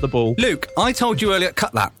 Matt's dropped the ball. Luke, I told you earlier,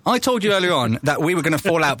 cut that. I told you earlier on that we were going to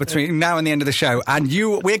fall out between now and the end of the show, and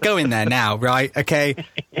we're going there now, right? Okay.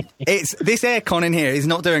 This aircon in here is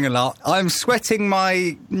not doing a lot. I'm sweating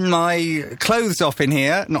my clothes off in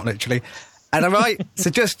here, not literally. And all right, so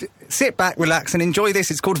just sit back, relax, and enjoy this.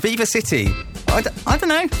 It's called Viva City. I don't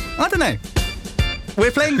know. We're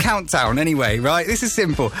playing Countdown anyway, right? This is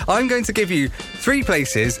simple. I'm going to give you 3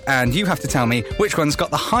 places, and you have to tell me which one's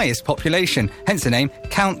got the highest population. Hence the name,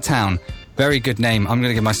 Countdown. Very good name. I'm going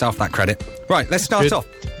to give myself that credit. Right, let's start off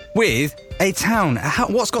with a town.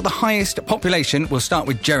 What's got the highest population? We'll start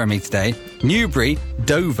with Jeremy today. Newbury,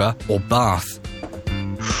 Dover, or Bath?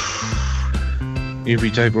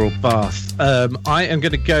 Newbury, Dover, or Bath. I am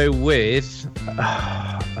going to go with...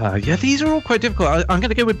 yeah, these are all quite difficult. I'm going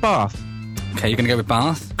to go with Bath. Okay, you're going to go with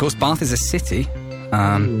Bath. Of course, Bath is a city.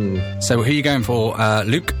 So who are you going for,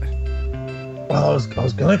 Luke? Well, I was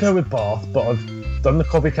going to go with Bath, but I've done the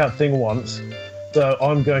copycat thing once. So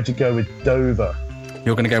I'm going to go with Dover.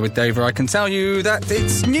 You're going to go with Dover. I can tell you that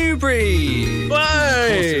it's Newbury.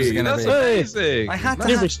 Hey, that's amazing.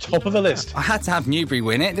 Newbury's top of the list. I had to have Newbury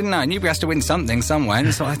win it, didn't I? Newbury has to win something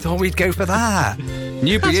somewhere, so I thought we'd go for that.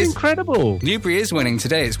 Newbury That's is incredible. Newbury is winning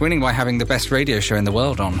today. It's winning by having the best radio show in the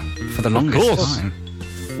world on for the longest time.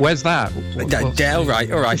 Where's that?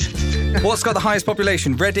 All right. What's got the highest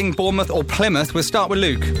population? Reading, Bournemouth, or Plymouth? We'll start with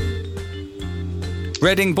Luke.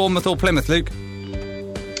 Reading, Bournemouth, or Plymouth, Luke?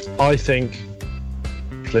 I think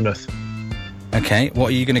Plymouth. Okay, what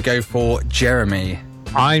are you going to go for, Jeremy?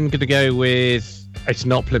 I'm going to go with... It's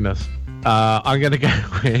not Plymouth. I'm going to go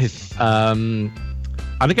with... I'm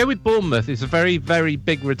going to go with Bournemouth. It's a very, very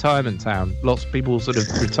big retirement town. Lots of people sort of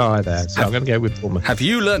retire there. So I'm going to go with Bournemouth. Have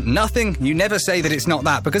you learnt nothing? You never say that it's not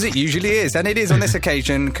that, because it usually is. And it is on this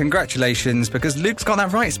occasion. Congratulations, because Luke's got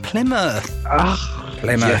that right. It's Plymouth.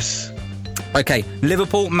 Plymouth. Yes. Okay,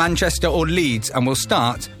 Liverpool, Manchester, or Leeds? And we'll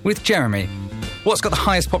start with Jeremy. What's got the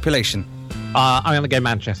highest population? I'm going to go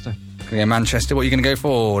Manchester. Okay, Manchester. What are you going to go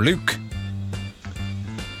for, Luke?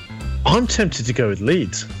 I'm tempted to go with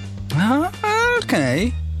Leeds.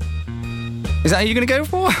 Okay. Is that who you're going to go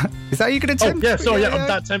for? Is that who you're going to tempt? Oh, yeah, sorry, I'm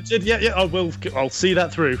that tempted. Yeah, I'll see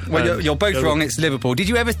that through. Well, you're both wrong. It's Liverpool. Did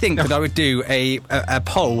you ever think that I would do a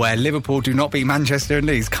poll where Liverpool do not beat Manchester and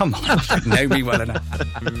Leeds? Come on, you know me well enough.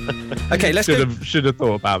 Okay, let's should have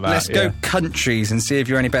thought about that. Let's go countries and see if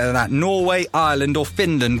you're any better than that. Norway, Ireland, or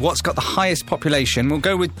Finland? What's got the highest population? We'll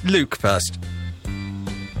go with Luke first.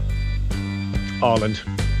 Ireland.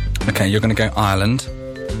 Okay, you're going to go Ireland.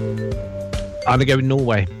 I'm going to go with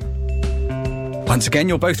Norway. Once again,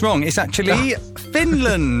 you're both wrong. It's actually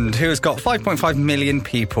Finland, who has got 5.5 million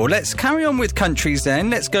people. Let's carry on with countries then.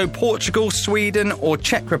 Let's go Portugal, Sweden, or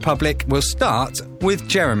Czech Republic. We'll start with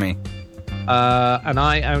Jeremy. And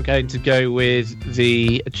I am going to go with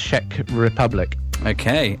the Czech Republic.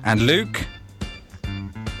 Okay, and Luke?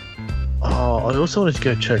 Oh, I also wanted to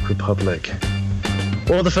go Czech Republic.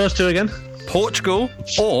 What are the first two again? Portugal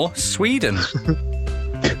or Sweden?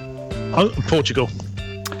 Portugal.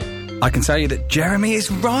 I can tell you that Jeremy is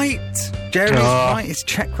right. Jeremy's right. It's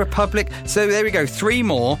Czech Republic. So there we go. 3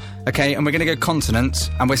 more. Okay, and we're going to go continents.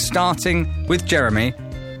 And we're starting with Jeremy.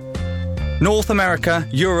 North America,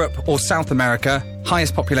 Europe, or South America,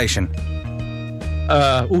 highest population?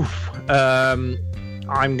 I'm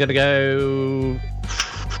going to go...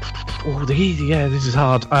 Oh, this is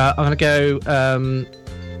hard. I'm going to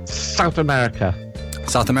go South America.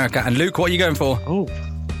 South America. And Luke, what are you going for? Oh,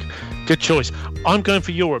 good choice. I'm going for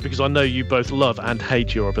Europe because I know you both love and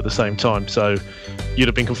hate Europe at the same time. So you'd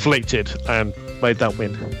have been conflicted and made that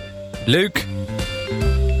win. Luke?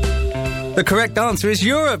 The correct answer is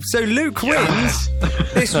Europe. So Luke wins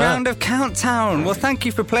this round of Countdown. Well, thank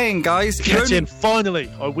you for playing, guys. Get in, finally.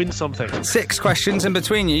 I win something. 6 questions, and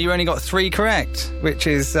between you only got 3 correct, which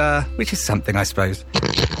is something, I suppose.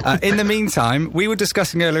 In the meantime, we were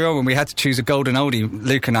discussing earlier on when we had to choose a golden oldie,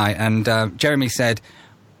 Luke and I, and Jeremy said,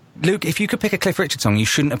 Luke, if you could pick a Cliff Richard song, you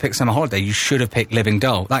shouldn't have picked Summer Holiday. You should have picked Living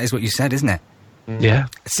Doll. That is what you said, isn't it? Yeah.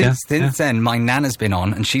 Since then, my Nana's been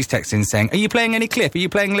on, and she's texting saying, are you playing any Cliff? Are you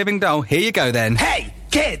playing Living Doll? Here you go, then. Hey,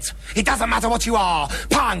 kids! It doesn't matter what you are.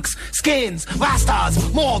 Punks, skins,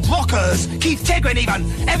 rastas, more rockers, Keith Chegwin even.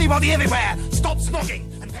 Everybody everywhere, stop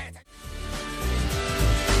snogging and pay attention.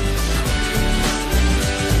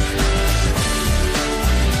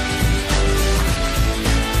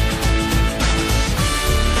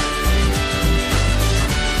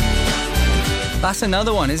 That's That's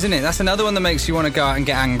another one, isn't it? That's another one that makes you want to go out and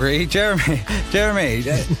get angry. Jeremy,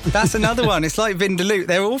 that's another one. It's like Vindaloo.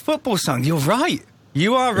 They're all football songs. You're right.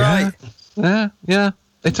 You are right. Yeah.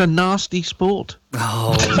 It's a nasty sport.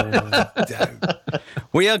 Oh, don't.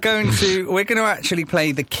 We're going to actually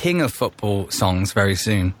play the king of football songs very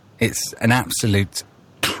soon. It's an absolute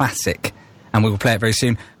classic, and we will play it very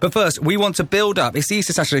soon. But first, we want to build up. It's the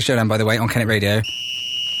Easter Saturday Showdown, by the way, on Kennet Radio.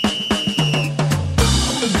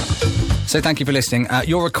 So thank you for listening.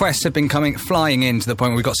 Your requests have been flying in to the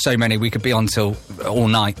point where we've got so many we could be on till all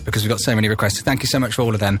night because we've got so many requests. So thank you so much for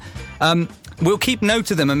all of them. We'll keep note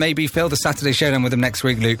of them and maybe fill the Saturday Showdown with them next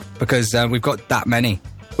week, Luke, because we've got that many.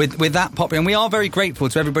 With that popular, and we are very grateful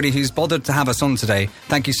to everybody who's bothered to have us on today.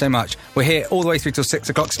 Thank you so much. We're here all the way through till 6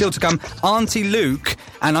 o'clock. Still to come, Auntie Luke,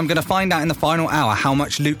 and I'm going to find out in the final hour how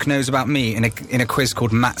much Luke knows about me in a quiz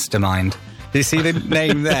called Mastermind. Do you see the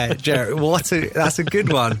name there, Jared? That's a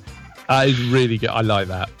good one. That is really good. I like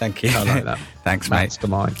that. Thank you. I like that. Thanks, mate.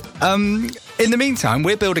 Mastermind. In the meantime,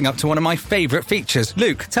 we're building up to one of my favourite features.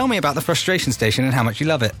 Luke, tell me about the frustration station and how much you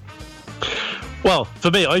love it. Well,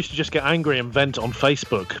 for me, I used to just get angry and vent on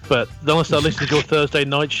Facebook, but then I started listening to your Thursday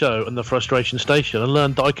night show and the Frustration Station and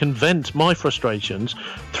learned that I can vent my frustrations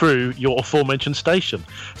through your aforementioned station.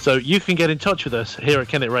 So you can get in touch with us here at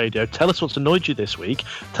Kennet Radio. Tell us what's annoyed you this week.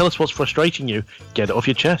 Tell us what's frustrating you. Get it off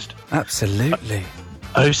your chest. Absolutely.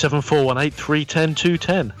 07418 310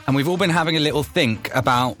 210. And we've all been having a little think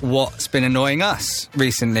about what's been annoying us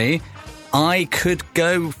recently. I could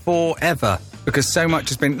go forever because so much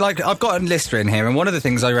has been... Like, I've got a list written here, and one of the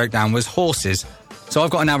things I wrote down was horses. So I've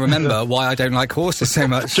got to now remember why I don't like horses so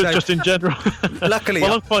much. Just in general. Luckily...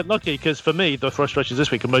 Well, I'm quite lucky, because for me, the frustrations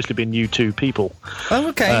this week have mostly been you two people. Oh,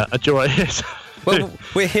 okay. Yes. Well,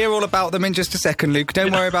 we'll hear all about them in just a second, Luke.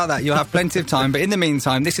 Don't worry about that. You'll have plenty of time. But in the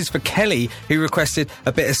meantime, this is for Kelly, who requested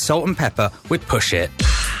a bit of Salt and Pepper with Push It.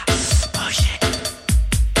 Push it.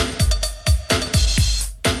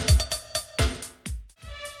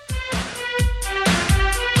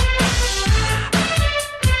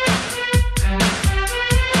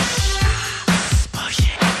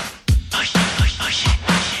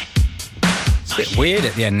 It's a bit weird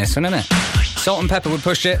at the end, this one, isn't it? Salt and Pepper with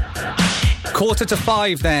Push It.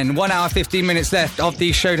 4:45 then, 1 hour 15 minutes left of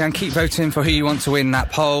the showdown. Keep voting for who you want to win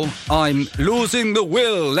that poll. I'm losing the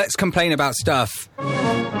will. Let's complain about stuff.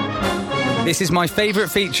 This is my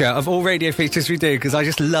favourite feature of all radio features we do because I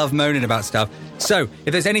just love moaning about stuff. So,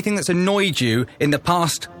 if there's anything that's annoyed you in the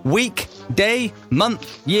past week, day,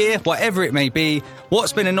 month, year, whatever it may be,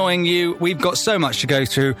 what's been annoying you, we've got so much to go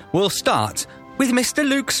through. We'll start with Mr.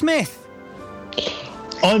 Luke Smith.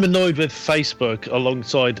 I'm annoyed with Facebook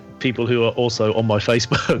alongside people who are also on my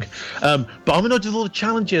Facebook. But I'm annoyed with all the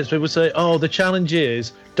challenges. People say, oh, the challenge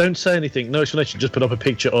is don't say anything. No explanation. Just put up a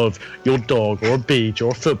picture of your dog or a beach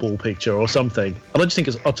or a football picture or something. And I just think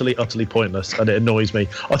it's utterly, utterly pointless and it annoys me.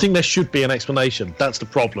 I think there should be an explanation. That's the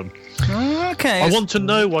problem. Okay. I want to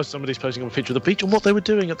know why somebody's posting up a picture of the beach and what they were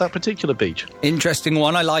doing at that particular beach. Interesting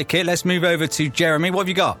one. I like it. Let's move over to Jeremy. What have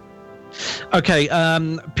you got? Okay,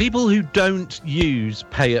 people who don't use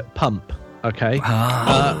pay at pump, okay?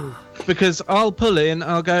 Because I'll pull in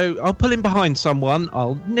behind someone,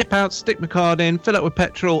 I'll nip out, stick my card in, fill up with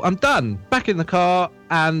petrol, I'm done, back in the car,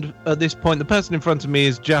 and at this point the person in front of me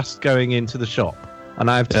is just going into the shop,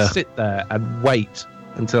 and I have to sit there and wait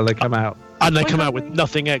until they come out. And they come out with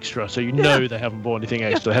nothing extra, so you know they haven't bought anything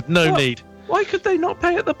extra. They had no need. Why could they not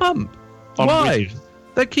pay at the pump? Why?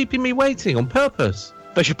 They're keeping me waiting on purpose.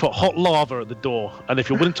 They should put hot lava at the door, and if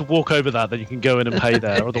you're willing to walk over that, then you can go in and pay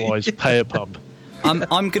there. Otherwise, pay a pump. I'm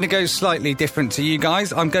going to go slightly different to you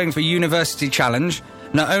guys. I'm going for University Challenge.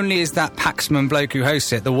 Not only is that Paxman bloke who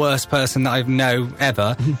hosts it the worst person that I know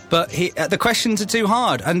ever, but the questions are too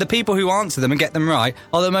hard, and the people who answer them and get them right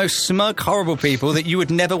are the most smug, horrible people that you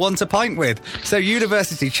would never want a pint with. So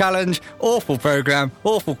University Challenge, awful programme,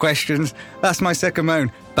 awful questions. That's my second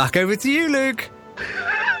moan. Back over to you, Luke.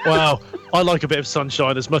 Wow. I like a bit of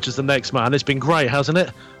sunshine as much as the next man. It's been great, hasn't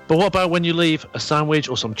it? But what about when you leave a sandwich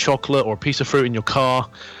or some chocolate or a piece of fruit in your car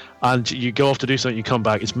and you go off to do something, you come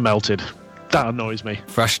back, it's melted? That annoys me.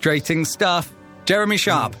 Frustrating stuff. Jeremy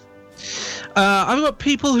Sharp. I've got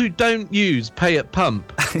people who don't use pay at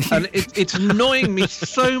pump, and it's annoying me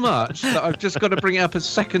so much that I've just got to bring it up a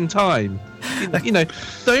second time. You know,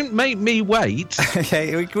 don't make me wait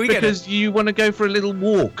because you want to go for a little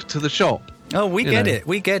walk to the shop. Oh, we get it.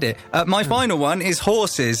 We get it. My final one is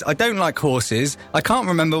horses. I don't like horses. I can't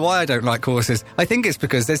remember why I don't like horses. I think it's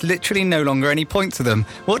because there's literally no longer any point to them.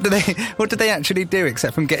 What do they actually do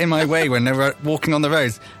except from get in my way when they're walking on the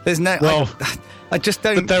roads? There's no... Well, I just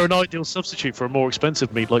don't... But they're an ideal substitute for a more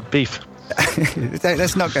expensive meat like beef.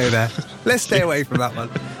 Let's not go there. Let's stay away from that one.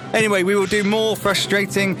 Anyway, we will do more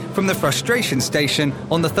frustrating from the frustration station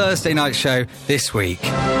on the Thursday night show this week.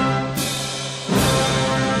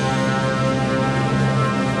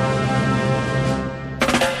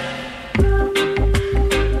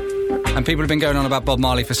 And people have been going on about Bob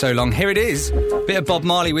Marley for so long. Here it is. A bit of Bob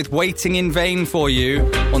Marley with Waiting in Vain for you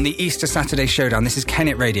on the Easter Saturday Showdown. This is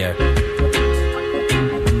Kennet Radio.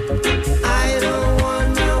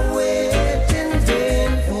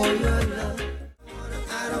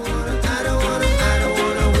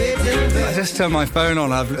 I just turned my phone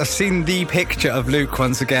on. I've seen the picture of Luke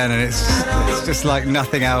once again, and it's just like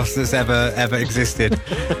nothing else that's ever existed.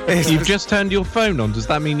 You've just turned your phone on. Does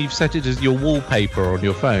that mean you've set it as your wallpaper on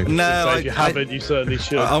your phone? No, If you haven't, you certainly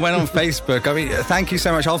should. I went on Facebook. I mean, thank you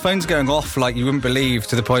so much. Our phone's going off like you wouldn't believe,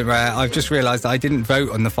 to the point where I've just realised that I didn't vote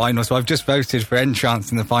on the final, so I've just voted for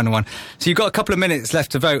Entrance in the final one. So you've got a couple of minutes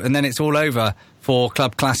left to vote, and then it's all over for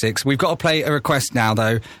Club Classics. We've got to play a request now,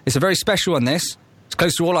 though. It's a very special one, this. It's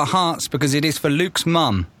close to all our hearts because it is for Luke's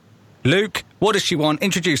mum. Luke, what does she want?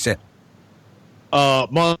 Introduce it.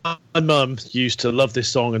 My mum used to love this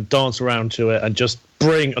song and dance around to it and just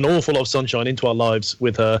bring an awful lot of sunshine into our lives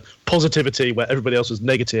with her positivity where everybody else was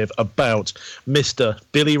negative about Mr.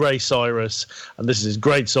 Billy Ray Cyrus. And this is his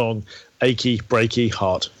great song, Achy Breaky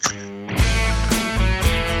Heart.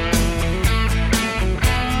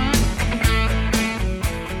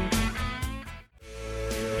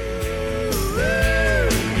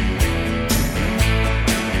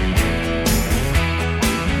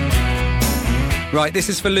 Right, this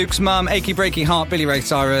is for Luke's mum, Achy Breaky Heart, Billy Ray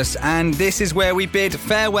Cyrus, and this is where we bid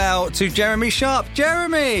farewell to Jeremy Sharp.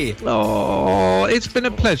 Jeremy! Oh, it's been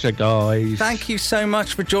a pleasure, guys. Thank you so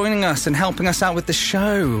much for joining us and helping us out with the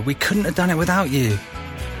show. We couldn't have done it without you.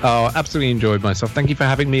 Oh, absolutely enjoyed myself. Thank you for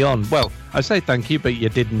having me on. Well, I say thank you, but you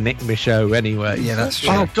did nick my show anyway. Yeah, that's true.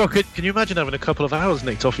 Oh, God, can you imagine having a couple of hours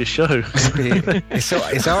nicked off your show?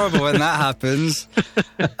 It's horrible when that happens.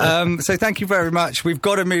 So thank you very much. We've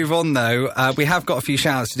got to move on, though. We have got a few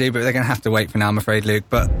shout-outs to do, but they're going to have to wait for now, I'm afraid, Luke.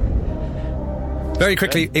 But very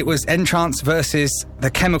quickly, it was Entrance versus the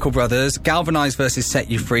Chemical Brothers, Galvanise versus Set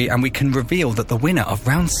You Free, and we can reveal that the winner of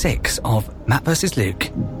round 6 of Matt versus Luke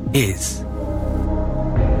is...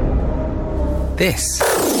 this.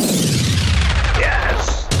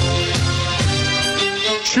 Yes.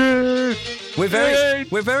 True.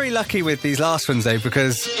 We're very lucky with these last ones, though,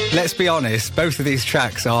 because let's be honest, both of these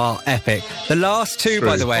tracks are epic. The last two, True.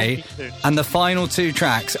 by the way, and the final 2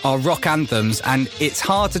 tracks are rock anthems, and it's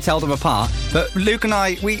hard to tell them apart. But Luke and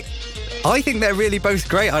I think they're really both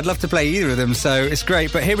great. I'd love to play either of them, so it's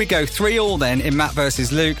great. But here we go, 3-3 then in Matt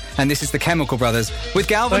versus Luke, and this is the Chemical Brothers with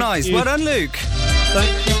Galvanise. Well done, Luke.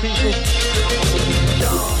 Thank you, people. Don't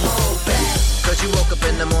hold back, 'cause you woke up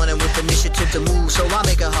in the morning with initiative to move, so I'll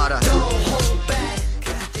make it harder. Don't hold back, if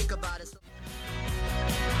you think about it.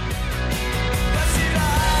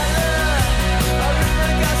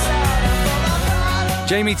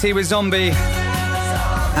 Jamie T with Zombie,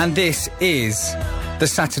 and this is the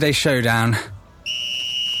Saturday Showdown.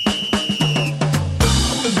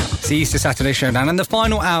 It's the Easter Saturday Showdown, and the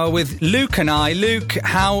final hour with Luke and I. Luke,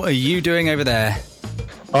 how are you doing over there?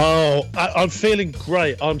 Oh, I'm feeling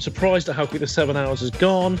great. I'm surprised at how quick the 7 hours has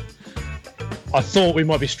gone. I thought we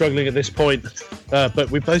might be struggling at this point, but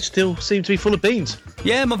we both still seem to be full of beans.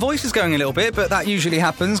 Yeah, my voice is going a little bit, but that usually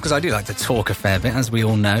happens because I do like to talk a fair bit, as we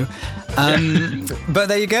all know. But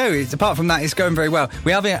there you go. Apart from that, it's going very well.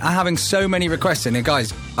 We are having so many requests in it,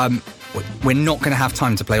 guys. We're not going to have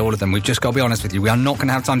time to play all of them. We've just got to be honest with you. We are not going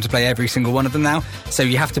to have time to play every single one of them now. So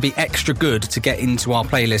you have to be extra good to get into our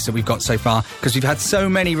playlist that we've got so far, because we've had so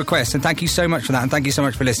many requests. And thank you so much for that. And thank you so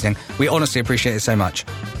much for listening. We honestly appreciate it so much.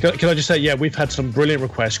 Can I just say, yeah, we've had some brilliant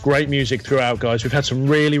requests. Great music throughout, guys. We've had some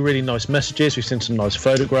really, really nice messages. We've seen some nice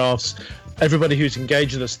photographs. Everybody who's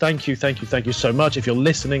engaged with us, thank you so much. If you're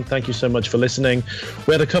listening, thank you so much for listening.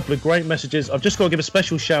 We had a couple of great messages. I've just got to give a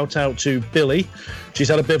special shout out to Billy. She's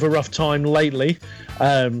had a bit of a rough time lately.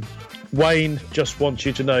 Wayne just wants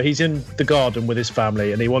you to know he's in the garden with his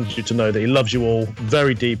family, and he wants you to know that he loves you all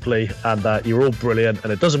very deeply and that you're all brilliant,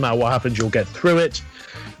 and it doesn't matter what happens, you'll get through it.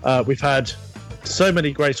 We've had so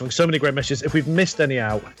many great songs, so many great messages. If we've missed any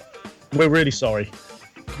out, we're really sorry.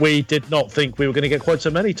 We did not think we were going to get quite so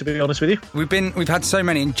many, to be honest with you. We've had so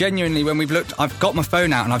many, and genuinely, when we've looked, I've got my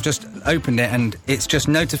phone out and I've just opened it, and it's just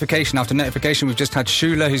notification after notification. We've just had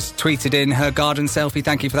Shula, who's tweeted in her garden selfie.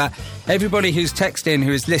 Thank you for that. Everybody who's texted in,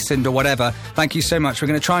 who has listened or whatever, thank you so much. We're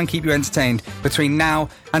going to try and keep you entertained between now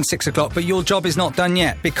and 6 o'clock, but your job is not done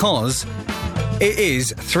yet, because it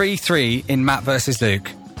is 3-3 in Matt versus Luke.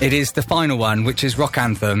 It is the final one, which is Rock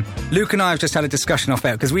Anthem. Luke and I have just had a discussion off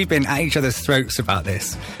air because we've been at each other's throats about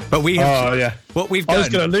this. But we have, Oh, yeah. what we've done... I was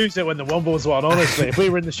going to lose it when the Wombles won, honestly. If we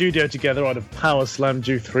were in the studio together, I'd have power slammed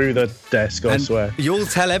you through the desk, I swear. You'll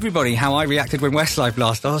tell everybody how I reacted when Westlife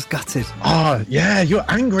lost. I was gutted. Oh, yeah, you're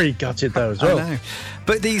angry gutted, though, as well. I know.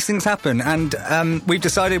 But these things happen, and we've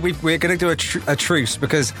decided we're going to do a truce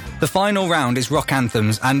because the final round is Rock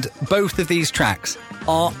Anthems, and both of these tracks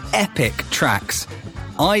are epic tracks.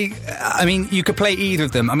 I mean, you could play either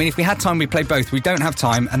of them. I mean, if we had time, we'd play both. We don't have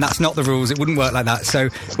time, and that's not the rules. It wouldn't work like that. So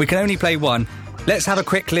we can only play one. Let's have a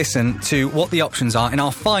quick listen to what the options are in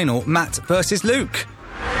our final Matt versus Luke.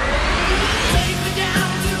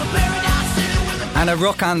 And a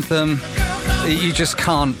rock anthem, you just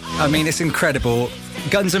can't. I mean, it's incredible.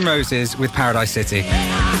 Guns N' Roses with Paradise City.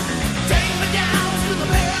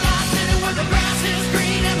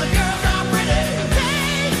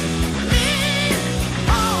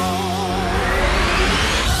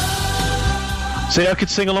 See, I could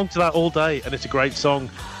sing along to that all day, and it's a great song.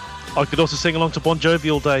 I could also sing along to Bon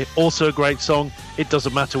Jovi all day, also a great song. It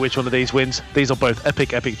doesn't matter which one of these wins. These are both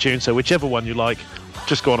epic, epic tunes, so whichever one you like,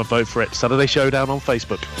 just go on and vote for it. Saturday Showdown on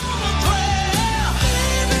Facebook.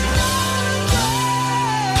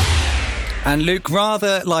 And Luke,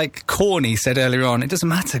 rather like corny, said earlier on, it doesn't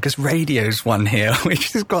matter because radio's won here,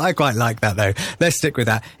 which is I quite like that though. Let's stick with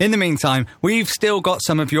that. In the meantime, we've still got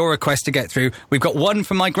some of your requests to get through. We've got one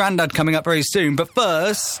from my granddad coming up very soon, but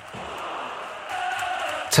first,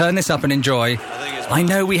 turn this up and enjoy. I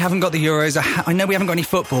know we haven't got the Euros, I know we haven't got any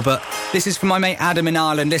football, but this is from my mate Adam in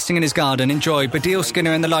Ireland, listening in his garden. Enjoy Badil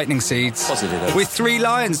Skinner and the Lightning Seeds. Positive. With Three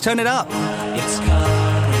Lions. Turn it up. It's coming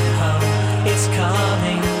home, it's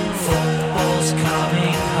coming, football's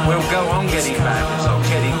coming home. We'll go on getting back, so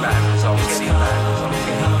getting back, so getting back, so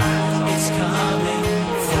getting back. It's coming,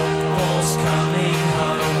 football's coming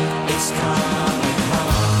home, it's coming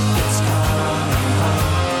home, it's coming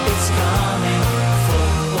home, it's coming,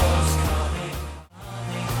 football's coming,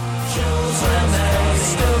 Jules Lemay,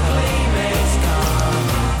 still gleaming, it's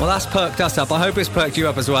coming. Well, that's perked us up. I hope it's perked you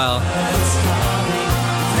up as well.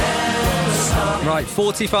 Right,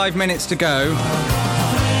 45 minutes to go.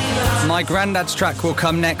 My granddad's track will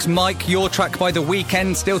come next. Mike, your track by The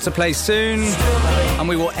Weeknd still to play soon. And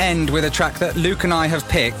we will end with a track that Luke and I have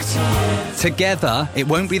picked together. It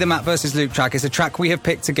won't be the Matt versus Luke track. It's a track we have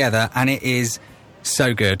picked together, and it is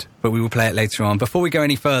so good. But we will play it later on. Before we go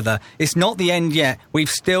any further, it's not the end yet. We've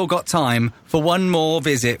still got time for one more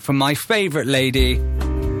visit from my favourite lady,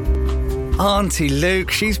 Auntie Luke.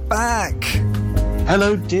 She's back.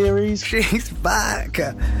 Hello, dearies. She's back.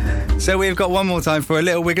 So we've got one more time for a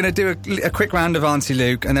little. We're going to do a quick round of Auntie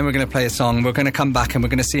Luke, and then we're going to play a song. We're going to come back and we're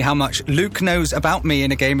going to see how much Luke knows about me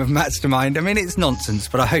in a game of Mastermind. I mean, it's nonsense,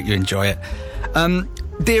 but I hope you enjoy it.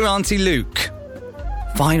 Dear Auntie Luke,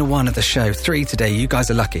 final one of the show. 3 today. You guys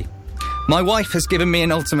are lucky. My wife has given me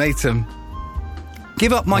an ultimatum.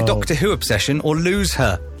 Give up my Doctor Who obsession or lose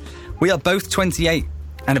her. We are both 28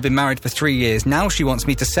 and have been married for 3 years. Now she wants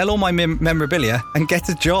me to sell all my memorabilia and get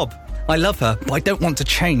a job. I love her, but I don't want to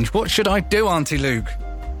change. What should I do, Auntie Luke?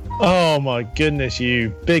 Oh, my goodness,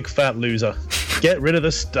 you big fat loser. Get rid of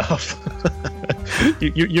the stuff.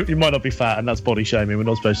 you might not be fat, and that's body shaming. We're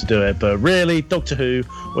not supposed to do it. But really, Doctor Who,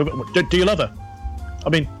 do you love her? I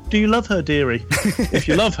mean, do you love her, dearie? If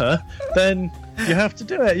you love her, then you have to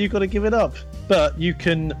do it. You've got to give it up. But you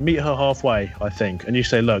can meet her halfway, I think. And you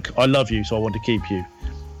say, look, I love you, so I want to keep you.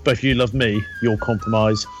 But if you love me, you'll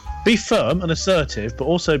compromise. Be firm and assertive, but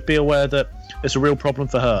also be aware that it's a real problem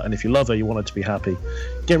for her. And if you love her, you want her to be happy.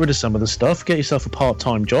 Get rid of some of the stuff. Get yourself a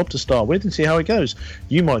part-time job to start with and see how it goes.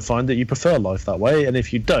 You might find that you prefer life that way. And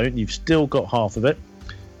if you don't, you've still got half of it.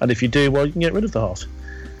 And if you do, well, you can get rid of the half.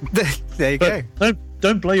 There you go.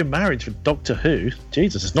 Don't blow your marriage for Doctor Who.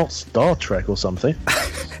 Jesus, it's not Star Trek or something.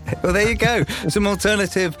 Well, there you go. Some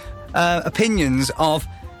alternative opinions of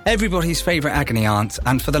everybody's favourite agony aunt.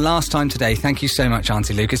 And for the last time today, thank you so much,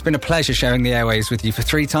 Auntie Luke. It's been a pleasure sharing the airwaves with you for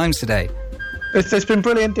 3 times today. It's been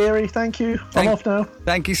brilliant, dearie. Thank you. I'm off now.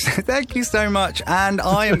 Thank you so much. And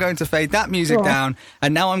I am going to fade that music down.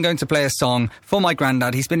 And now I'm going to play a song for my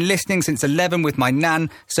granddad. He's been listening since 11 with my nan.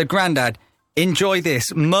 So, Grandad, enjoy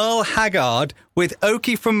this. Merle Haggard with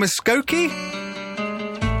Okie from Muskogee.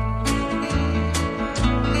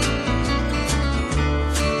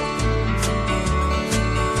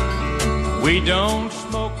 We don't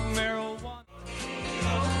smoke marijuana.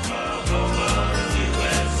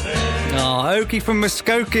 Oh, Okie from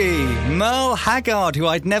Muskogee. Merle Haggard, who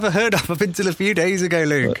I'd never heard of up until a few days ago,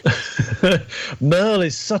 Luke. Merle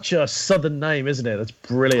is such a southern name, isn't it? That's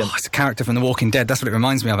brilliant. Oh, it's a character from The Walking Dead. That's what it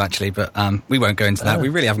reminds me of, actually, but we won't go into that. We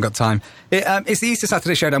really haven't got time. It's the Easter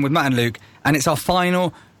Saturday Showdown with Matt and Luke, and it's our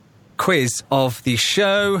final quiz of the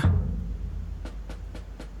show.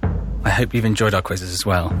 I hope you've enjoyed our quizzes as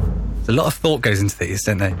well. There's a lot of thought goes into these,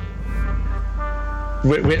 don't they?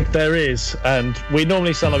 There is, and we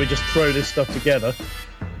normally sound like we just throw this stuff together.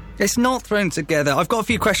 It's not thrown together. I've got a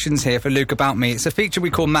few questions here for Luke about me. It's a feature we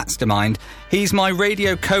call Mastermind. He's my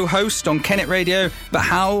radio co-host on Kennet Radio, but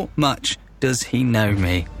how much does he know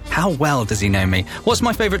me? How well does he know me? What's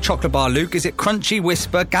my favourite chocolate bar, Luke? Is it Crunchy,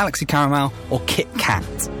 Whisper, Galaxy Caramel, or Kit Kat?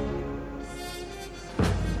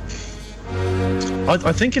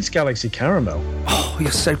 I think it's Galaxy Caramel. Oh,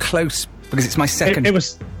 you're so close, because it's my second... It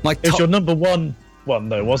was your number one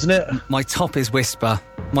though, wasn't it? My top is Whisper.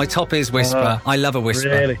 I love a Whisper.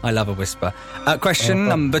 Really? I love a Whisper. Question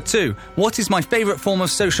number 2. What is my favourite form of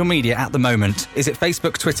social media at the moment? Is it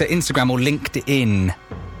Facebook, Twitter, Instagram, or LinkedIn?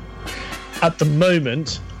 At the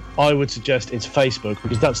moment, I would suggest it's Facebook,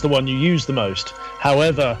 because that's the one you use the most.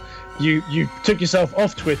 However, you took yourself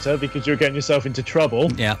off Twitter because you were getting yourself into trouble.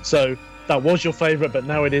 Yeah. So that was your favourite, but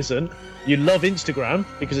now it isn't. You love Instagram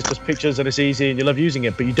because it's just pictures and it's easy and you love using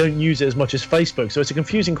it, but you don't use it as much as Facebook, so it's a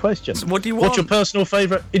confusing question. So what do you want? What's your personal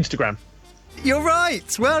favourite? Instagram. You're right.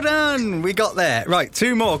 Well done. We got there. Right,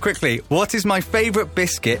 2 more, quickly. What is my favourite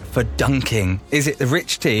biscuit for dunking? Is it the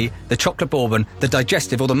rich tea, the chocolate bourbon, the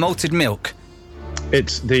digestive, or the malted milk?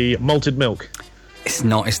 It's the malted milk. It's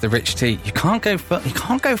not. It's the rich tea. You can't go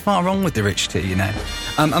far wrong with the rich tea, you know.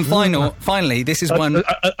 And finally, this is one.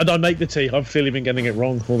 And I make the tea. I feel you've been getting it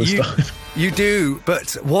wrong all this time. You do,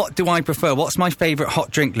 but what do I prefer? What's my favourite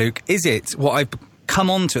hot drink, Luke? Is it what I've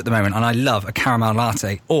come on to at the moment, and I love a caramel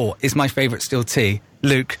latte, or is my favourite still tea?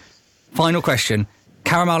 Luke, final question: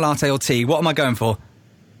 caramel latte or tea? What am I going for?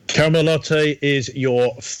 Caramel latte is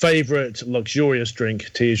your favourite luxurious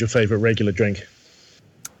drink. Tea is your favourite regular drink.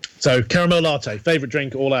 So, caramel latte, favourite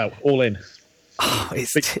drink, all out, all in. Oh,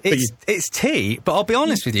 it's tea, but I'll be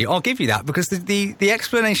honest with you, I'll give you that, because the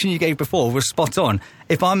explanation you gave before was spot on.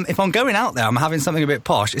 If I'm going out there, I'm having something a bit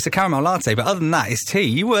posh, it's a caramel latte, but other than that, it's tea.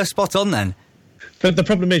 You were spot on then. But the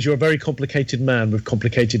problem is you're a very complicated man with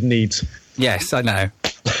complicated needs. Yes, I know.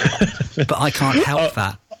 But I can't help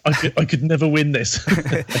that. I could never win this.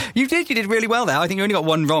 You did really well there. I think you only got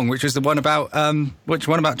one wrong, which was the one about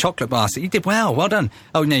chocolate bars. You did well done.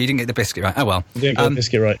 Oh no, you didn't get the biscuit right. Oh well. You didn't get the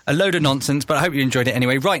biscuit right. A load of nonsense, but I hope you enjoyed it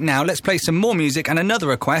anyway. Right now, let's play some more music and another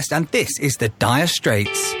request, and this is the Dire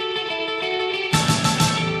Straits.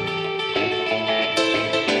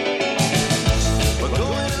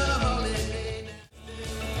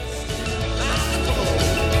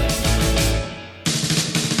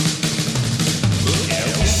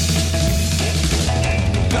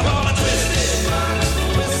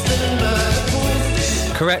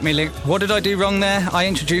 Correct me, Luke. What did I do wrong there? I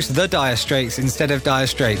introduced the Dire Straits instead of Dire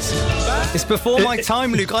Straits. It's before my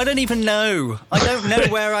time, Luke. I don't even know. I don't know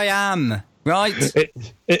where I am. Right?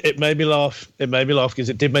 It made me laugh. It made me laugh because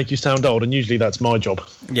it did make you sound old, and usually that's my job.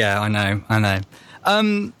 Yeah, I know.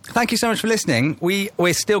 Thank you so much for listening.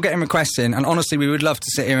 We're still getting requests in, and honestly, we would love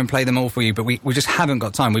to sit here and play them all for you, but we just haven't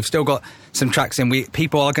got time. We've still got some tracks in.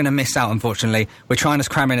 People are going to miss out, unfortunately. We're trying to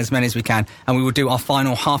cram in as many as we can, and we will do our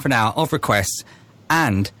final half an hour of requests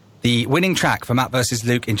and the winning track for Matt versus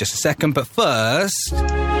Luke in just a second. But first,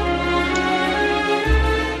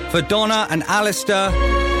 for Donna and Alistair,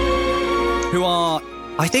 who are,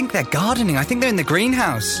 I think they're gardening. I think they're in the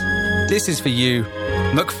greenhouse. This is for you,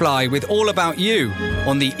 McFly, with All About You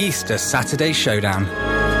on the Easter Saturday Showdown.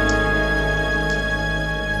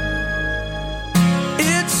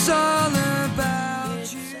 It's all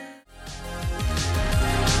about you.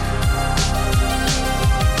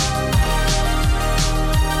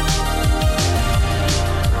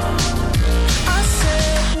 I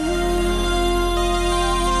said, ooh,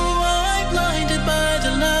 I'm blinded by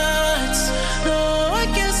the lights. No, I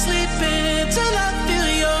can't sleep until I feel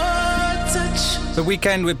your touch. The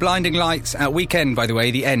Weekend with Blinding Lights. Weekend, by the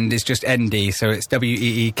way, the end is just ND, so it's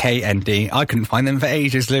WEEKND. I couldn't find them for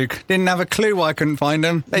ages, Luke. Didn't have a clue why I couldn't find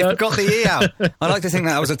them. They forgot the E out. I like to think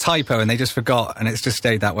that was a typo and they just forgot, and it's just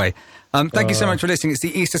stayed that way. Thank you so much for listening. It's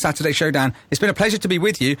the Easter Saturday Showdown. It's been a pleasure to be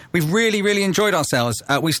with you. We've really, really enjoyed ourselves.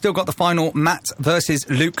 We've still got the final Matt versus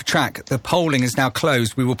Luke track. The polling is now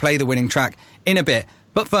closed. We will play the winning track in a bit.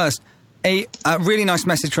 But first, a really nice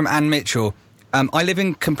message from Anne Mitchell. I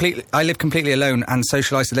live completely alone, and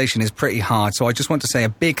social isolation is pretty hard. So I just want to say a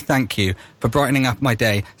big thank you for brightening up my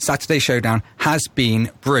day. Saturday Showdown has been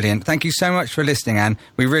brilliant. Thank you so much for listening, Anne.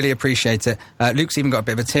 We really appreciate it. Luke's even got a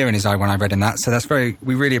bit of a tear in his eye when I read in that, so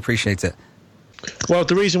we really appreciate it. Well,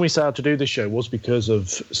 the reason we set out to do this show was because of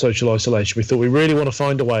social isolation. We thought we really want to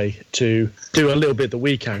find a way to do a little bit that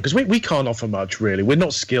we can, because we can't offer much, really. We're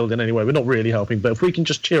not skilled in any way. We're not really helping. But if we can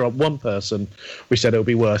just cheer up one person, we said it'll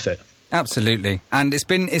be worth it. Absolutely. And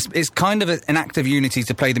it's kind of an act of unity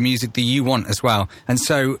to play the music that you want as well. And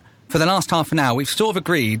so for the last half an hour, we've sort of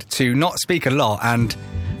agreed to not speak a lot and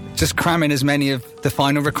just cram in as many of the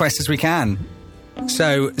final requests as we can.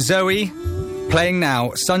 So, Zoe, playing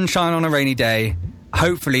now, Sunshine on a Rainy Day.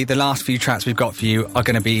 Hopefully the last few tracks we've got for you are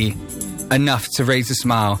going to be enough to raise a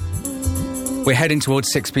smile. We're heading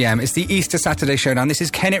towards 6 p.m. It's the Easter Saturday Showdown. This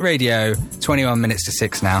is Kennet Radio, 21 minutes to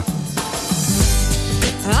 6 now.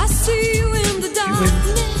 I see you in the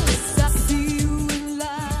darkness, I see you in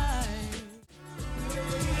light.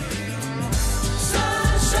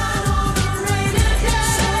 Sunshine on a rainy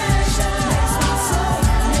day,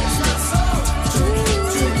 makes my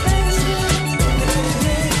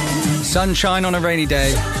soul, Sunshine on a Rainy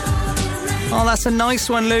Day. Oh, that's a nice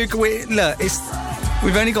one, Luke. We've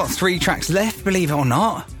only got 3 tracks left, believe it or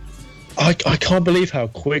not. I can't believe how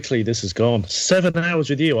quickly this has gone. 7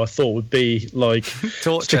 hours with you, I thought would be like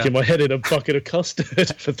sticking my head in a bucket of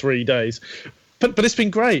custard for 3 days. But it's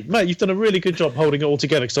been great. Mate, you've done a really good job holding it all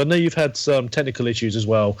together, because I know you've had some technical issues as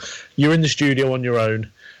well. You're in the studio on your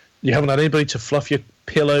own. You haven't had anybody to fluff your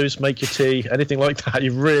pillows, make your tea, anything like that.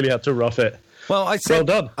 You've really had to rough it. Well, well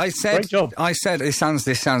done. Great job. I said, this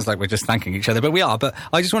sounds like we're just thanking each other, but we are. But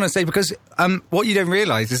I just want to say, because what you don't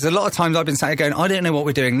realise is a lot of times I've been sat here going, I don't know what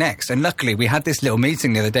we're doing next. And luckily, we had this little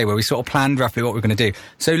meeting the other day where we sort of planned roughly what we're going to do.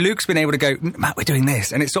 So Luke's been able to go, Matt, we're doing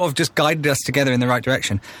this. And it sort of just guided us together in the right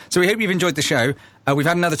direction. So we hope you've enjoyed the show. We've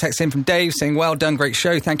had another text in from Dave saying, well done, great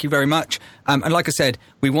show, thank you very much. And like I said,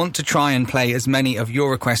 we want to try and play as many of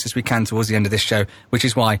your requests as we can towards the end of this show, which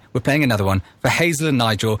is why we're playing another one for Hazel and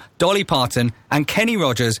Nigel, Dolly Parton and Kenny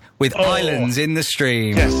Rogers with Islands in the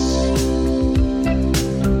Stream. Yes.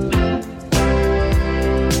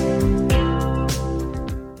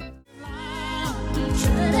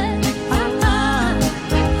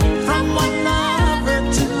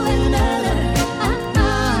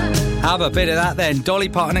 Have a bit of that then. Dolly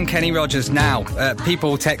Parton and Kenny Rogers now.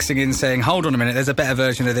 People texting in saying, hold on a minute, there's a better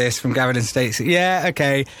version of this from Gavin and Stacey. Yeah,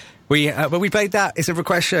 okay. But we played that. It's a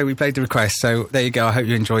request show. We played the request. So there you go. I hope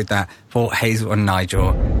you enjoyed that for Hazel and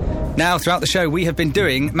Nigel. Now, throughout the show, we have been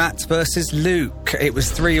doing Matt versus Luke. It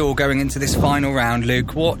was 3-3 going into this final round.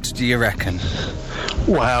 Luke, what do you reckon?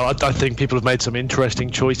 Wow, I think people have made some interesting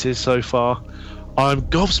choices so far. I'm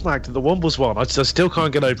gobsmacked that the Wombles won. I still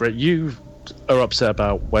can't get over it. You are upset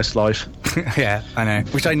about Westlife. Yeah, I know.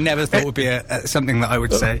 Which I never thought would be something that I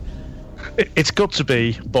would say. It's got to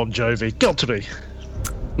be Bon Jovi. Got to be.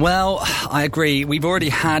 Well, I agree. We've already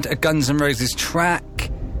had a Guns N' Roses track.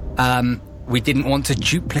 We didn't want to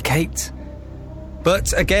duplicate.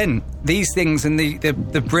 But again, these things, and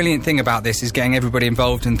the brilliant thing about this is getting everybody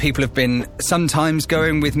involved, and people have been sometimes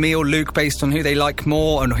going with me or Luke based on who they like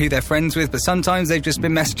more and who they're friends with, but sometimes they've just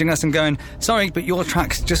been messaging us and going, sorry, but your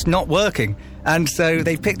track's just not working. And so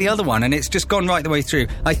they've picked the other one, and it's just gone right the way through.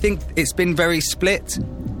 I think it's been very split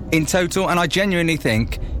in total, and I genuinely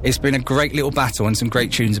think it's been a great little battle and some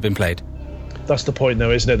great tunes have been played. That's the point,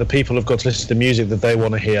 though, isn't it? The people have got to listen to the music that they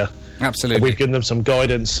want to hear. Absolutely. We've given them some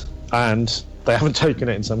guidance, and they haven't taken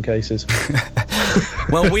it in some cases.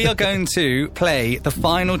 Well, we are going to play the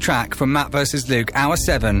final track from Matt vs. Luke, hour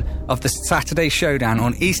 7 of the Saturday Showdown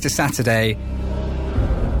on Easter Saturday.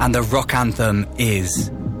 And the rock anthem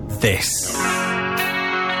is this.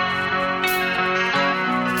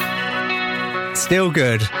 Still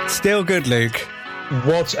good, Luke.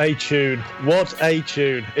 What a tune. What a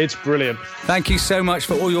tune. It's brilliant. Thank you so much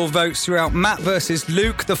for all your votes throughout Matt versus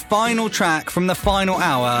Luke, the final track from the final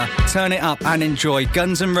hour. Turn it up and enjoy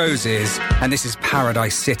Guns N' Roses. And this is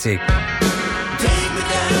Paradise City.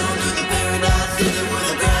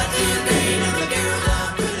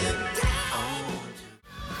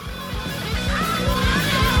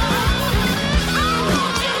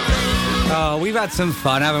 Oh, we've had some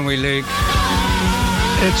fun, haven't we, Luke?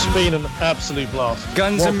 It's been an absolute blast.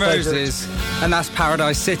 Guns N' Roses, and that's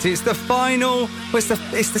Paradise City. It's the final. It's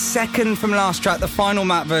the second from last track, the final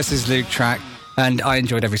Matt versus Luke track, and I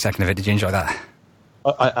enjoyed every second of it. Did you enjoy that?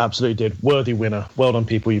 I absolutely did. Worthy winner. Well done,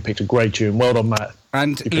 people. You picked a great tune. Well done, Matt.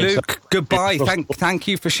 And Luke, goodbye. Thank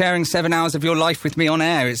you for sharing 7 hours of your life with me on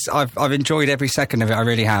air. I've enjoyed every second of it. I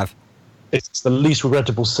really have. It's the least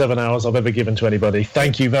regrettable 7 hours I've ever given to anybody.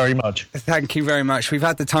 Thank you very much. Thank you very much. We've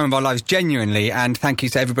had the time of our lives, genuinely, and thank you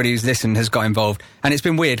to everybody who's listened, has got involved. And it's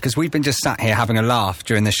been weird because we've been just sat here having a laugh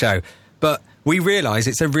during the show. But we realise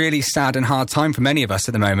it's a really sad and hard time for many of us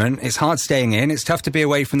at the moment. It's hard staying in. It's tough to be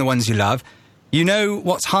away from the ones you love. You know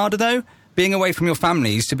what's harder, though? Being away from your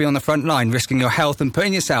families, to be on the front line, risking your health and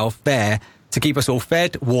putting yourself there to keep us all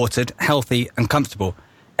fed, watered, healthy and comfortable.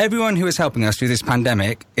 Everyone who is helping us through this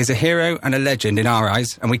pandemic is a hero and a legend in our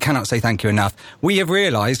eyes, and we cannot say thank you enough. We have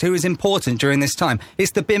realised who is important during this time.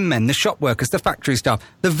 It's the bin men, the shop workers, the factory staff,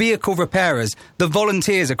 the vehicle repairers, the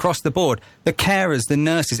volunteers across the board, the carers, the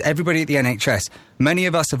nurses, everybody at the NHS. Many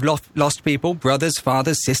of us have lost people, brothers,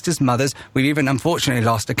 fathers, sisters, mothers. We've even unfortunately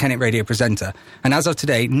lost a Kennet Radio presenter. And as of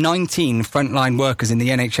today, 19 frontline workers in the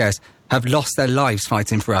NHS have lost their lives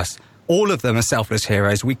fighting for us. All of them are selfless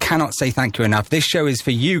heroes. We cannot say thank you enough. This show is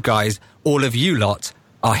for you guys. All of you lot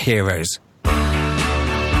are heroes.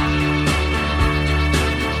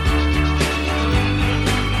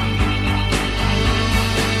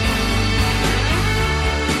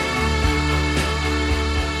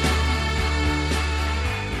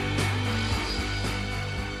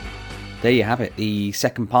 There you have it, the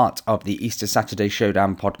second part of the Easter Saturday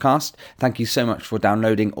Showdown podcast. Thank you so much for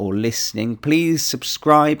downloading or listening. Please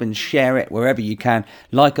subscribe and share it wherever you can.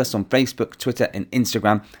 Like us on Facebook, Twitter and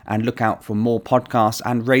Instagram, and look out for more podcasts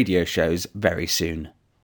and radio shows very soon.